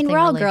 Or I mean, nothing we're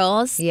all really?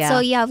 girls. Yeah. So,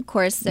 yeah, of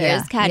course,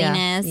 there's Yeah,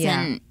 cattiness, yeah.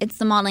 and it's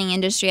the modeling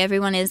industry.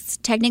 Everyone is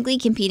technically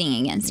competing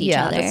against each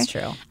Yeah, other. that's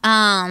true.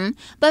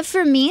 But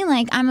for me,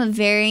 like, I'm a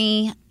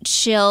very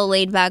chill,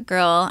 laid back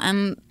girl.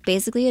 I'm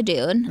basically a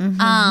dude.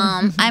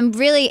 I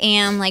really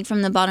am, like,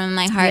 from the bottom of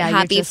my heart, Yeah, you're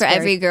happy just for very-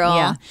 every girl.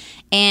 yeah.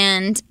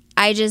 And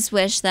I just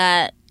wish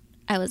that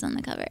I was on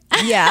the cover.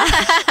 Yeah.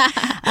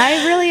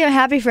 I really am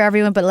happy for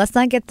everyone, but let's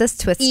not get this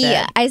twisted.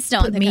 Yeah, I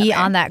still Put me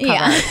on that cover.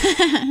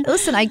 Yeah.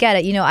 Listen, I get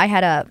it. You know, I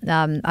had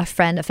a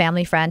friend, a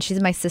family friend.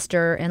 She's my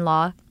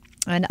sister-in-law,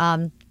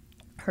 and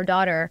her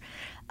daughter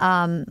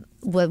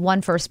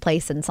won first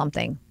place in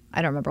something.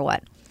 I don't remember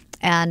what.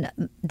 And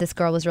this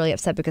girl was really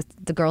upset because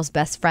the girl's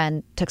best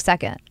friend took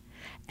second.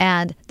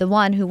 And the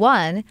one who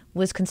won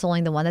was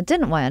consoling the one that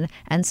didn't win.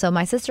 And so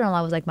my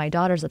sister-in-law was like, my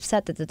daughter's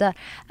upset, da, da, da.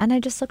 And I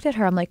just looked at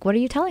her. I'm like, what are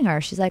you telling her?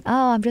 She's like,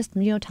 oh, I'm just,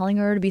 telling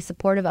her to be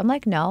supportive. I'm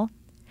like, no,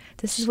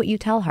 this is what you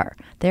tell her.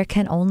 There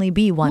can only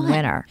be one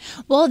winner.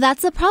 Well,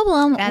 that's the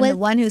problem. And the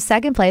one who's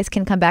second place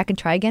can come back and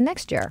try again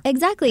next year.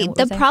 Exactly. And what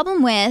The was I-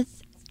 problem with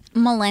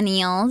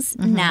millennials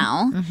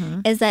now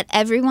is that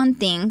everyone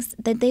thinks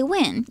that they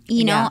win.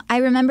 You know, Yeah. I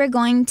remember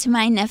going to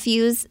my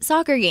nephew's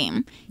soccer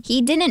game.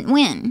 He didn't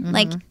win.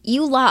 Like,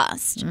 you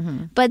lost.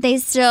 But they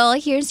still,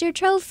 here's your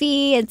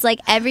trophy. It's like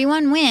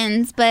everyone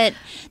wins. But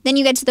then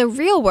you get to the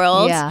real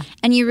world Yeah.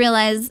 and you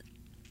realize,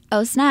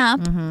 oh, snap.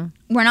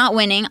 We're not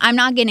winning. I'm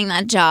not getting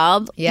that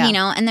job. Yeah. You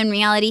know, and then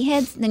reality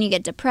hits. Then you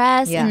get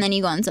depressed. Yeah. And then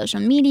you go on social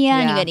media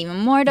and you Yeah. get even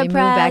more You depressed.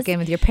 move back in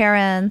with your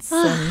parents,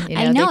 and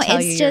I know, they tell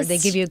it's you just- they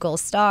give you a gold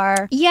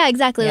star. Yeah,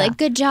 exactly. Yeah. Like,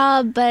 good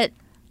job, but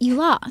you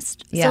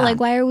lost. Yeah. So, like,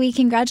 why are we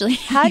congratulating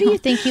How do you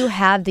think you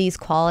have these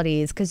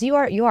qualities? Because you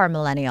are a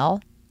millennial.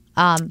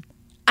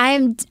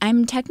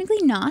 I'm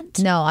technically not.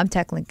 No, I'm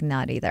technically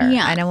not either.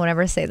 Yeah. I don't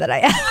ever say that I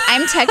am.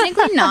 I'm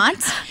technically not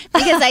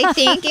because I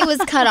think it was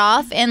cut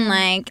off in,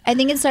 like, I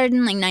think it started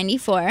in, like,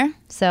 94.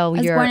 So I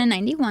was you're born in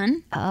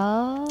 91.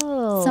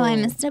 Oh. So I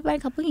missed it by a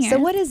couple years. So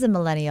what is the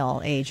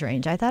millennial age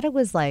range? I thought it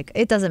was like,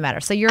 it doesn't matter.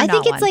 So you're I not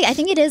think it's one. like, I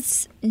think it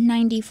is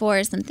 94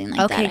 or something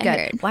like Okay, that. I good.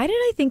 heard. Why did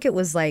I think it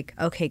was like,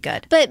 okay,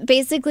 good. But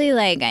basically,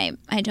 like, I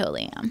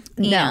totally am.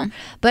 You No, know?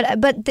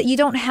 but you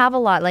don't have a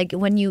lot like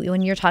when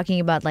you're talking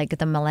about like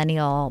the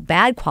millennial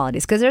bad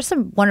qualities, because there's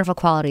some wonderful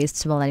qualities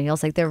to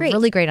millennials. Like they're Great.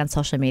 really great on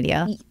social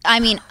media. I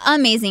mean,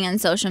 amazing on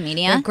social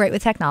media. They're great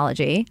with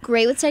technology.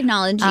 Great with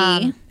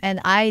technology. And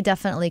I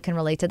definitely can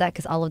relate to that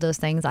because all of those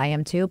things I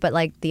am too. But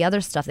like the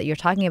other stuff that you're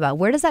talking about,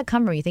 where does that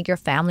come from? You think your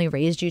family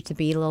raised you to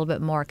be a little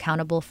bit more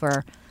accountable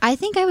for? I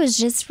think I was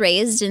just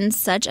raised in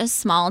such a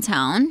small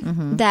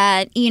town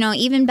that, you know,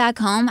 even back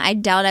home, I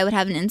doubt I would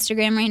have an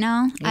Instagram right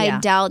now. Yeah. I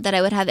doubt that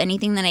I would have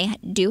anything that I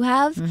do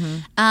have.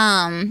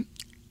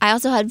 I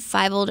also had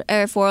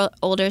 4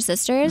 older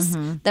sisters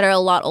that are a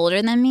lot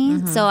older than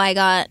me. So I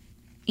got,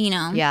 you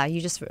know. Yeah,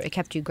 it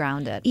kept you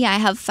grounded. Yeah, I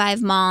have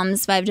 5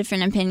 moms, 5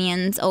 different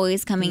opinions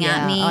always coming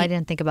at me. Oh, I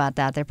didn't think about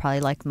that. They're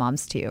probably like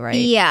moms to you, right?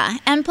 Yeah.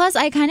 And plus,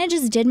 I kind of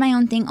just did my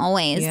own thing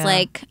always. Yeah.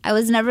 Like, I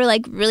was never,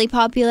 like, really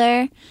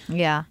popular.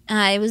 Yeah.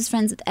 I was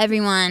friends with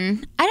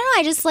everyone. I don't know.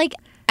 I just, like,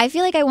 I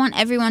feel like I want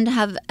everyone to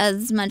have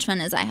as much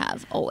fun as I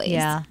have always.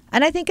 Yeah.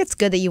 And I think it's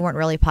good that you weren't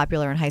really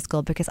popular in high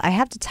school because I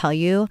have to tell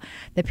you,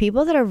 the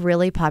people that are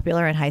really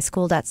popular in high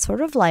school, that's sort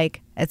of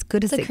like as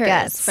good as It's a it curse,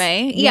 gets.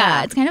 right?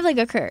 Yeah, it's kind of like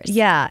a curse.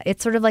 Yeah,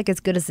 it's sort of like as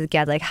good as it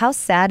gets. Like, how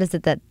sad is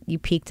it that you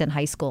peaked in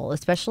high school?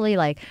 Especially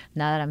like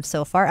now that I'm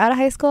so far out of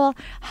high school,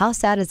 how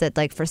sad is it?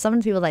 Like for some of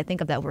the people that I think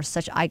of that were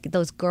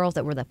those girls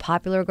that were the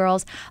popular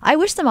girls, I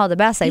wish them all the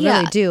best. I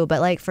really do.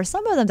 But like for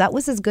some of them, that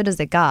was as good as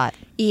it got.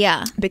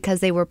 Yeah. Because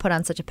they were put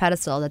on such a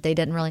pedestal that they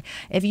didn't really.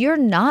 If you're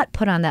not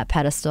put on that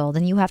pedestal,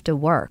 then you have to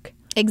work.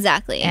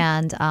 Exactly.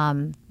 And,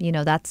 you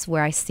know, that's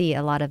where I see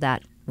a lot of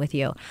that with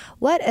you.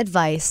 What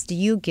advice do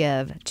you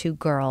give to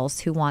girls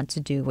who want to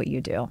do what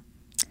you do?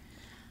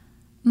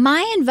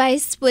 My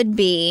advice would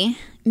be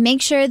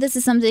make sure this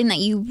is something that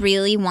you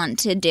really want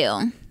to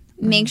do.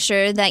 Make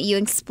sure that you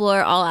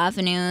explore all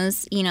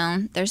avenues. You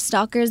know, there's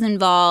stalkers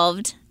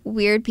involved,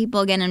 weird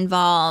people get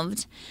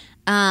involved.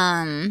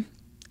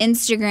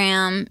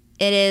 Instagram,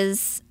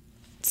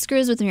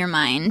 screws with your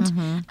mind.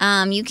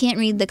 You can't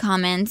read the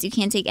comments. You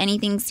can't take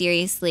anything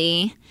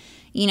seriously.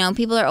 You know,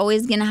 people are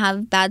always going to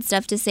have bad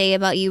stuff to say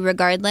about you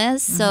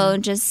regardless. So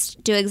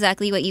just do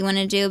exactly what you want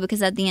to do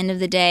because at the end of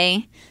the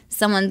day,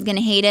 someone's going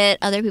to hate it.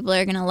 Other people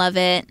are going to love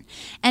it.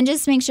 And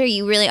just make sure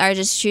you really are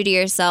just true to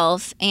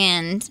yourself.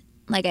 And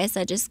like I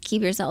said, just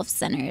keep yourself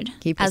centered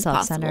as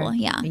possible.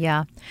 Yeah.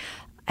 Yeah.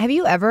 Have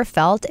you ever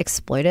felt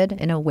exploited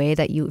in a way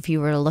that if you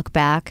were to look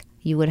back,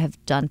 you would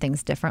have done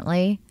things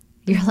differently?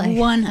 You're like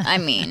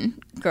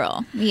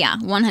Girl. Yeah,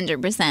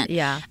 100%.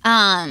 Yeah.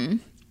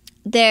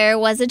 There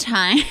was a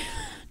time.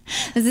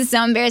 This is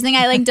so embarrassing.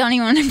 I don't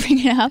even want to bring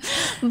it up.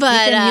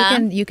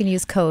 But you can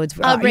use codes.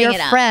 I'll bring it up.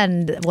 Your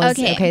friend was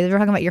okay. We're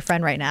talking about your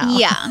friend right now.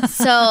 Yeah.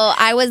 So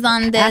I was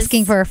on this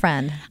asking for a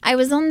friend. I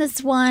was on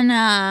this one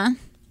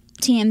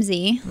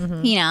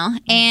TMZ, you know,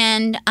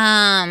 and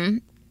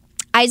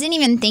I didn't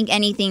even think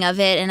anything of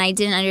it, and I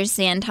didn't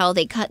understand how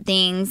they cut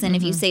things. And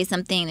if you say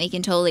something, they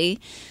can totally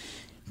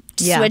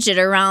switch it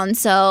around.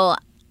 So,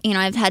 you know,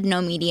 I've had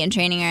no media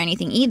training or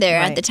anything either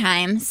at the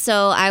time.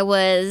 So I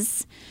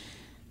was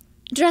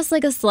dressed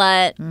like a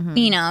slut,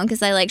 you know,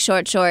 because I like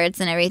short shorts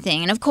and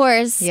everything. And of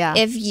course,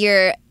 if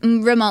you're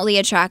remotely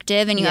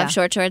attractive and you have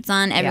short shorts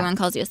on, everyone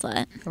calls you a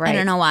slut. Right. I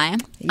don't know why.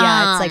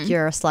 Yeah, it's like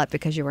you're a slut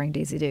because you're wearing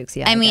Daisy Dukes.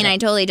 Yeah, I mean, I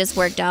totally just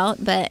worked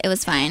out, but it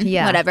was fine.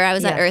 Yeah. Whatever. I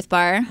was at Earth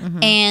Bar,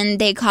 and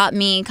they caught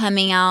me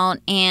coming out,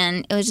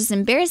 and it was just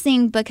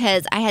embarrassing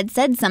because I had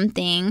said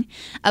something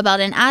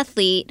about an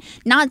athlete,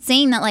 not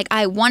saying that, like,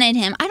 I wanted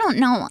him. I don't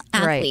know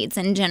athletes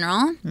in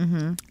general.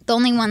 The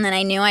only one that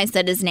I knew, I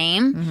said his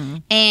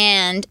name,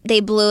 and they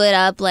blew it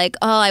up like,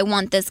 oh, I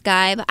want this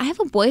guy, but I have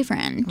a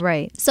boyfriend.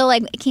 Right. So,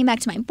 like, it came back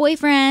to my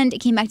boyfriend. It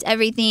came back to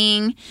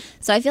everything.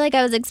 So I feel like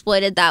I was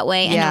exploited that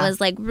way, and it was,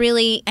 like,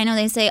 really, I know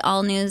they say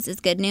all news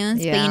is good news,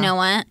 but you know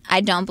what?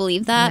 I don't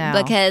believe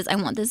that because I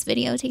want this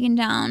video taken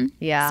down.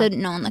 Yeah. So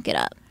no one look it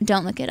up.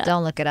 Don't look it up.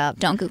 Don't look it up.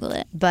 Don't Google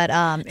it. But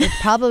it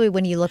probably,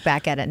 when you look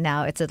back at it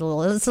now, it's a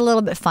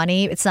little bit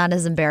funny. It's not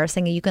as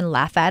embarrassing. You can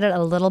laugh at it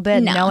a little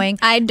bit, knowing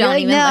I don't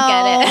even look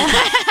at it.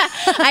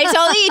 I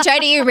totally try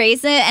to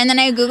erase it, and then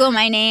I Google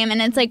my name,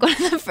 and it's like one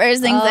of the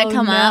first things that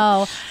come up.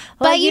 Well,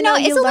 but you know,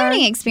 it's a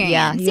learning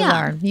experience.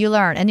 Yeah, you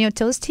learn. And you know,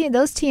 those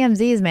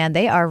TMZs, man,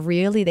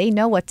 they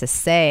know what to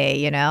say,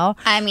 you know?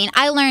 I mean,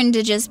 I learned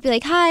to just be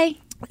like, hi.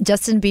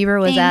 Justin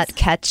Bieber was at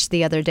Catch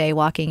the other day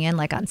walking in,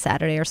 like on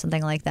Saturday or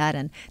something like that,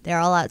 and they're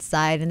all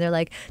outside and they're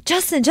like,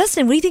 Justin, what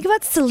do you think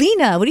about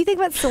Selena? What do you think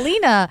about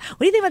Selena? What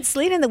do you think about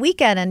Selena in the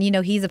weekend? And you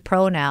know, he's a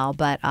pro now,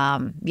 but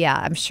yeah,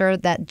 I'm sure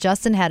that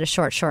Justin had a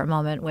short shorts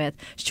moment with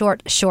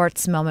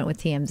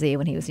TMZ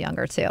when he was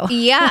younger too.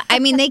 Yeah, I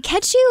mean, they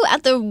catch you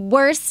at the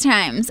worst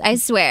times, I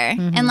swear,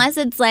 unless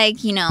it's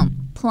like, you know,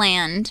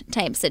 planned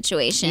type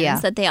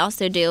situations that they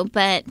also do,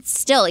 but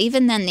still,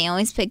 even then, they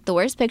always pick the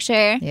worst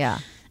picture. Yeah.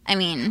 I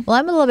mean, well,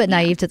 I'm a little bit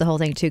naive to the whole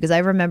thing too, because I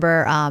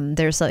remember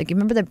there's like, you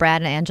remember the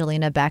Brad and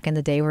Angelina back in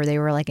the day where they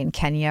were like in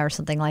Kenya or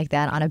something like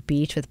that on a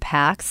beach with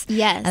packs.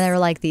 Yes. And there were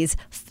like these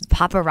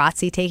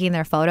paparazzi taking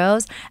their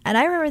photos, and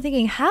I remember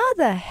thinking, how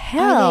the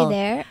hell are they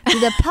there?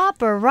 Did the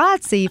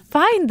paparazzi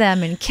find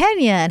them in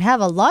Kenya and have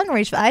a long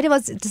range? I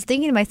was just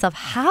thinking to myself,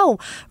 how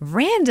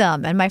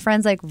random. And my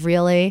friend's like,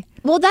 really?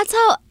 Well, that's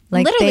how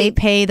Like Literally. they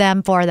pay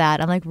them for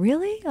that. I'm like,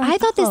 really? I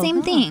thought the same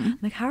huh. thing. I'm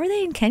like, how are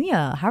they in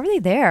Kenya? How are they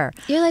there?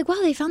 You're like, wow,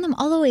 they found them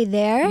all the way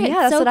there. Yeah, It's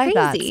that's so what crazy.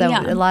 I thought. So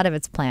yeah. a lot of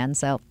it's planned.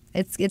 So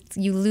it's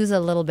you lose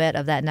a little bit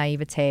of that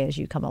naivete as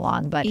you come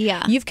along, but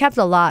Yeah. you've kept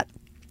a lot,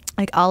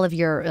 like all of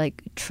your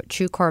like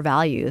true core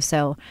values.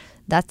 So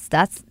that's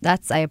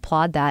I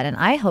applaud that, and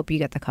I hope you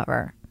get the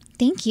cover.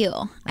 Thank you.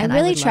 And I I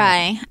really would love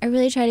try. I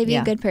really try to be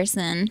Yeah. a good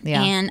person.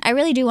 Yeah. And I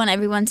really do want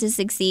everyone to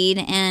succeed.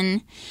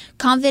 And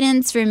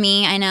confidence for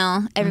me, I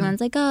know everyone's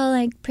like, oh,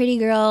 like pretty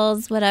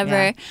girls, whatever.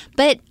 Yeah.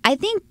 But I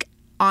think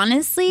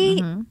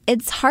honestly,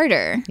 it's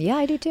harder. Yeah,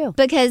 I do too.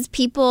 Because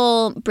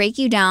people break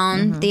you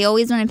down. They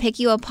always want to pick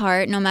you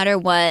apart no matter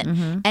what.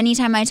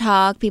 Anytime I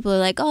talk, people are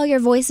like, oh, your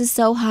voice is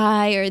so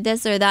high or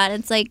this or that.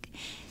 It's like,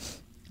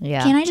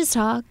 Yeah. can I just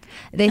talk?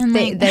 They I'm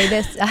they, like- they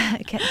this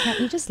can't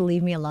you just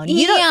leave me alone?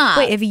 You don't, Yeah.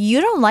 wait, if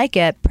you don't like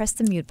it, press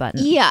the mute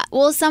button. Yeah.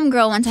 Well, some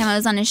girl one time I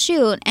was on a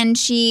shoot and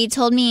she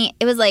told me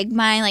it was like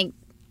my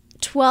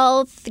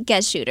 12th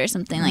guest shoot or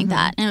something like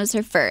that, and it was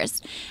her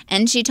first.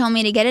 And she told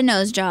me to get a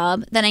nose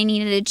job, that I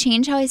needed to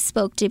change how I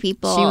spoke to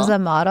people. She was a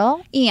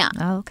model? Yeah.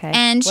 Oh, okay.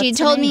 And she What's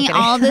her told name? me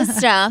Kidding. all this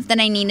stuff that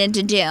I needed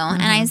to do.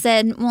 And I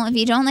said, well, if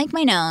you don't like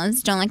my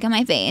nose, don't look at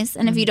my face.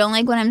 And if you don't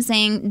like what I'm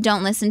saying,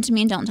 don't listen to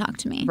me and don't talk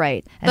to me.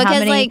 Right. And how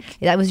Because, many,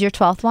 that was your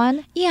 12th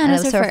one? Yeah, and and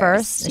it was her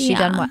first. Has she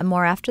done Yeah.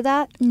 more after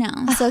that? No.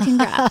 So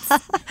congrats.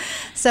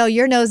 So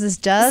your nose is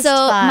just So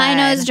fine. my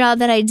nose job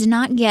that I did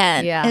not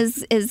get Yeah.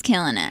 is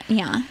killing it.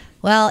 Yeah.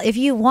 Well, if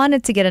you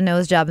wanted to get a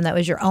nose job and that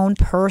was your own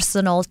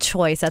personal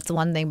choice, that's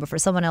one thing. But for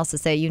someone else to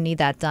say you need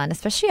that done,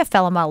 especially a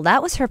fellow model,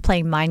 that was her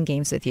playing mind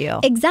games with you.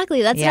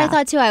 Exactly. That's Yeah. what I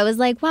thought too. I was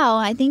like, wow,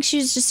 I think she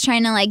was just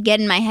trying to get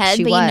in my head.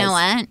 She But was. you know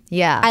what?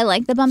 Yeah. I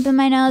like the bump in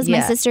my nose.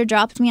 Yeah. My sister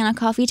dropped me on a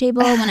coffee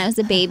table when I was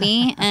a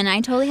baby, and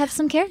I totally have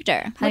some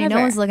character. Honey, Whatever.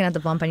 no one's looking at the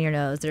bump on your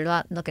nose. They're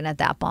not looking at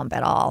that bump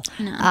at all.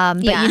 No.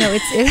 But Yeah. you know,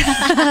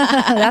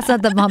 that's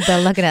not the bump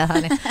they're looking at,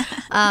 honey.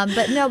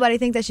 But I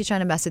think that she's trying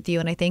to mess with you,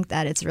 and I think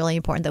that it's really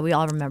important that we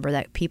all remember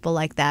that people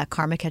like that,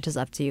 karma catches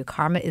up to you.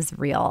 Karma is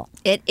real.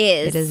 It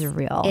is. It is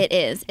real. It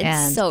is. It's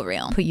And so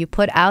real. You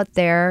put out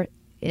there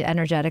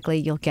energetically,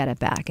 you'll get it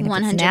back. And if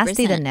it's 100%.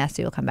 nasty, then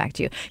nasty will come back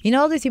to you. You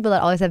know all these people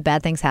that always have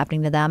bad things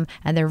happening to them,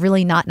 and they're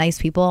really not nice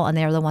people, and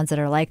they're the ones that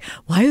are like,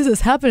 why is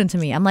this happening to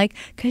me? I'm like,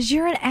 because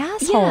you're an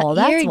asshole.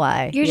 That's you're,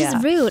 why. You're Yeah.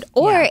 just rude.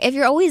 Or Yeah. if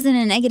you're always in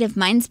a negative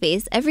mind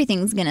space,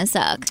 everything's going to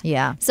suck.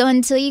 Yeah. So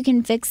until you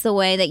can fix the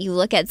way that you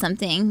look at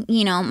something,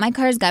 my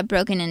cars got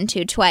broken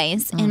into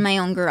twice in my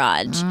own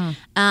garage.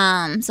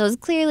 So it was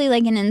clearly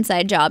like an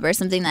inside job or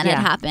something that Yeah.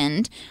 had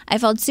happened. I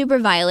felt super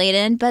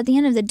violated, but at the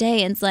end of the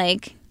day, it's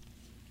like,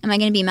 am I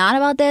going to be mad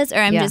about this, or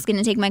I'm Yeah. just going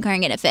to take my car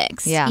and get it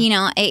fixed? Yeah.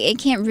 It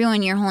can't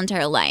ruin your whole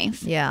entire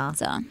life. Yeah.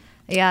 So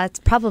Yeah, it's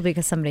probably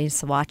because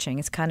somebody's watching.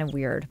 It's kind of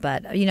weird,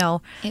 but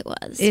it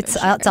was. it's for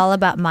sure. it's all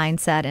about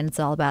mindset, and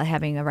it's all about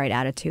having a right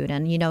attitude.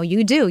 And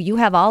you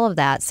have all of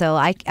that. So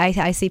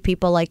I see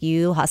people like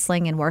you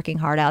hustling and working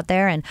hard out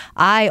there, and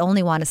I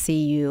only want to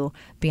see you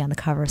be on the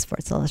cover of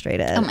Sports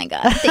Illustrated. Oh my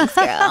God. Thanks,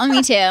 girl.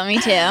 Me too. Me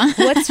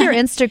too. What's your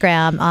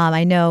Instagram?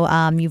 I know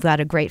you've got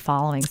a great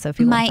following. So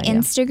if you My want to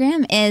find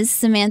Instagram is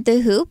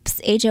Samantha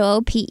Hoops,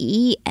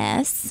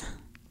 HOOPES.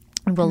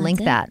 you, we'll link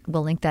that.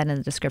 We'll link that in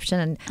the description.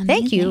 And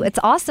thank you. It's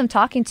awesome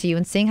talking to you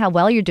and seeing how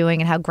well you're doing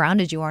and how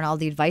grounded you are and all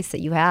the advice that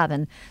you have.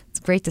 And it's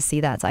great to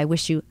see that. So I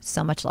wish you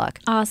so much luck.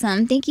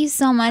 Awesome. Thank you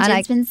so much. And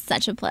It's been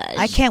such a pleasure.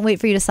 I can't wait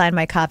for you to sign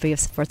my copy of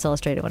Sports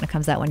Illustrated when it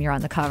comes out when you're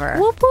on the cover.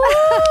 Whoop,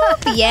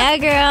 whoop. Yeah,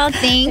 girl.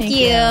 Thank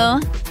you.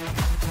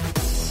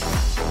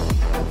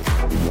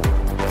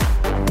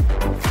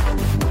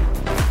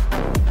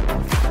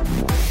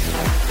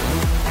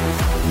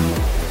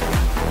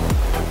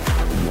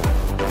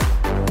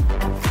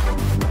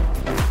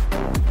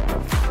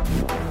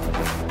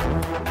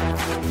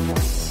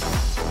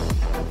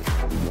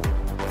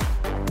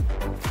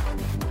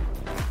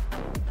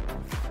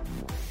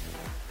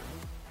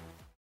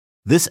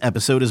 This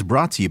episode is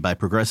brought to you by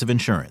Progressive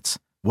Insurance.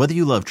 Whether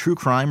you love true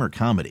crime or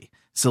comedy,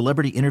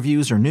 celebrity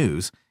interviews or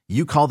news,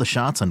 you call the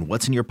shots on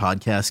what's in your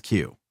podcast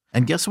queue.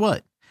 And guess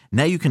what?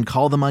 Now you can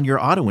call them on your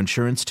auto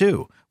insurance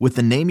too with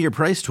the Name Your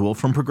Price tool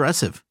from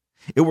Progressive.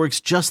 It works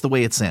just the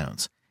way it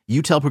sounds.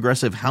 You tell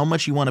Progressive how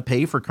much you want to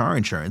pay for car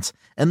insurance,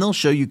 and they'll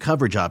show you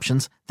coverage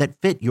options that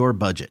fit your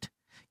budget.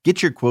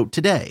 Get your quote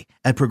today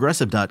at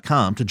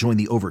Progressive.com to join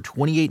the over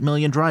 28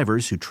 million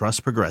drivers who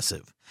trust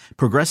Progressive.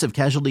 Progressive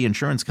Casualty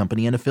Insurance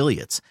Company and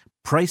Affiliates.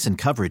 Price and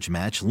coverage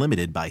match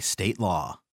limited by state law.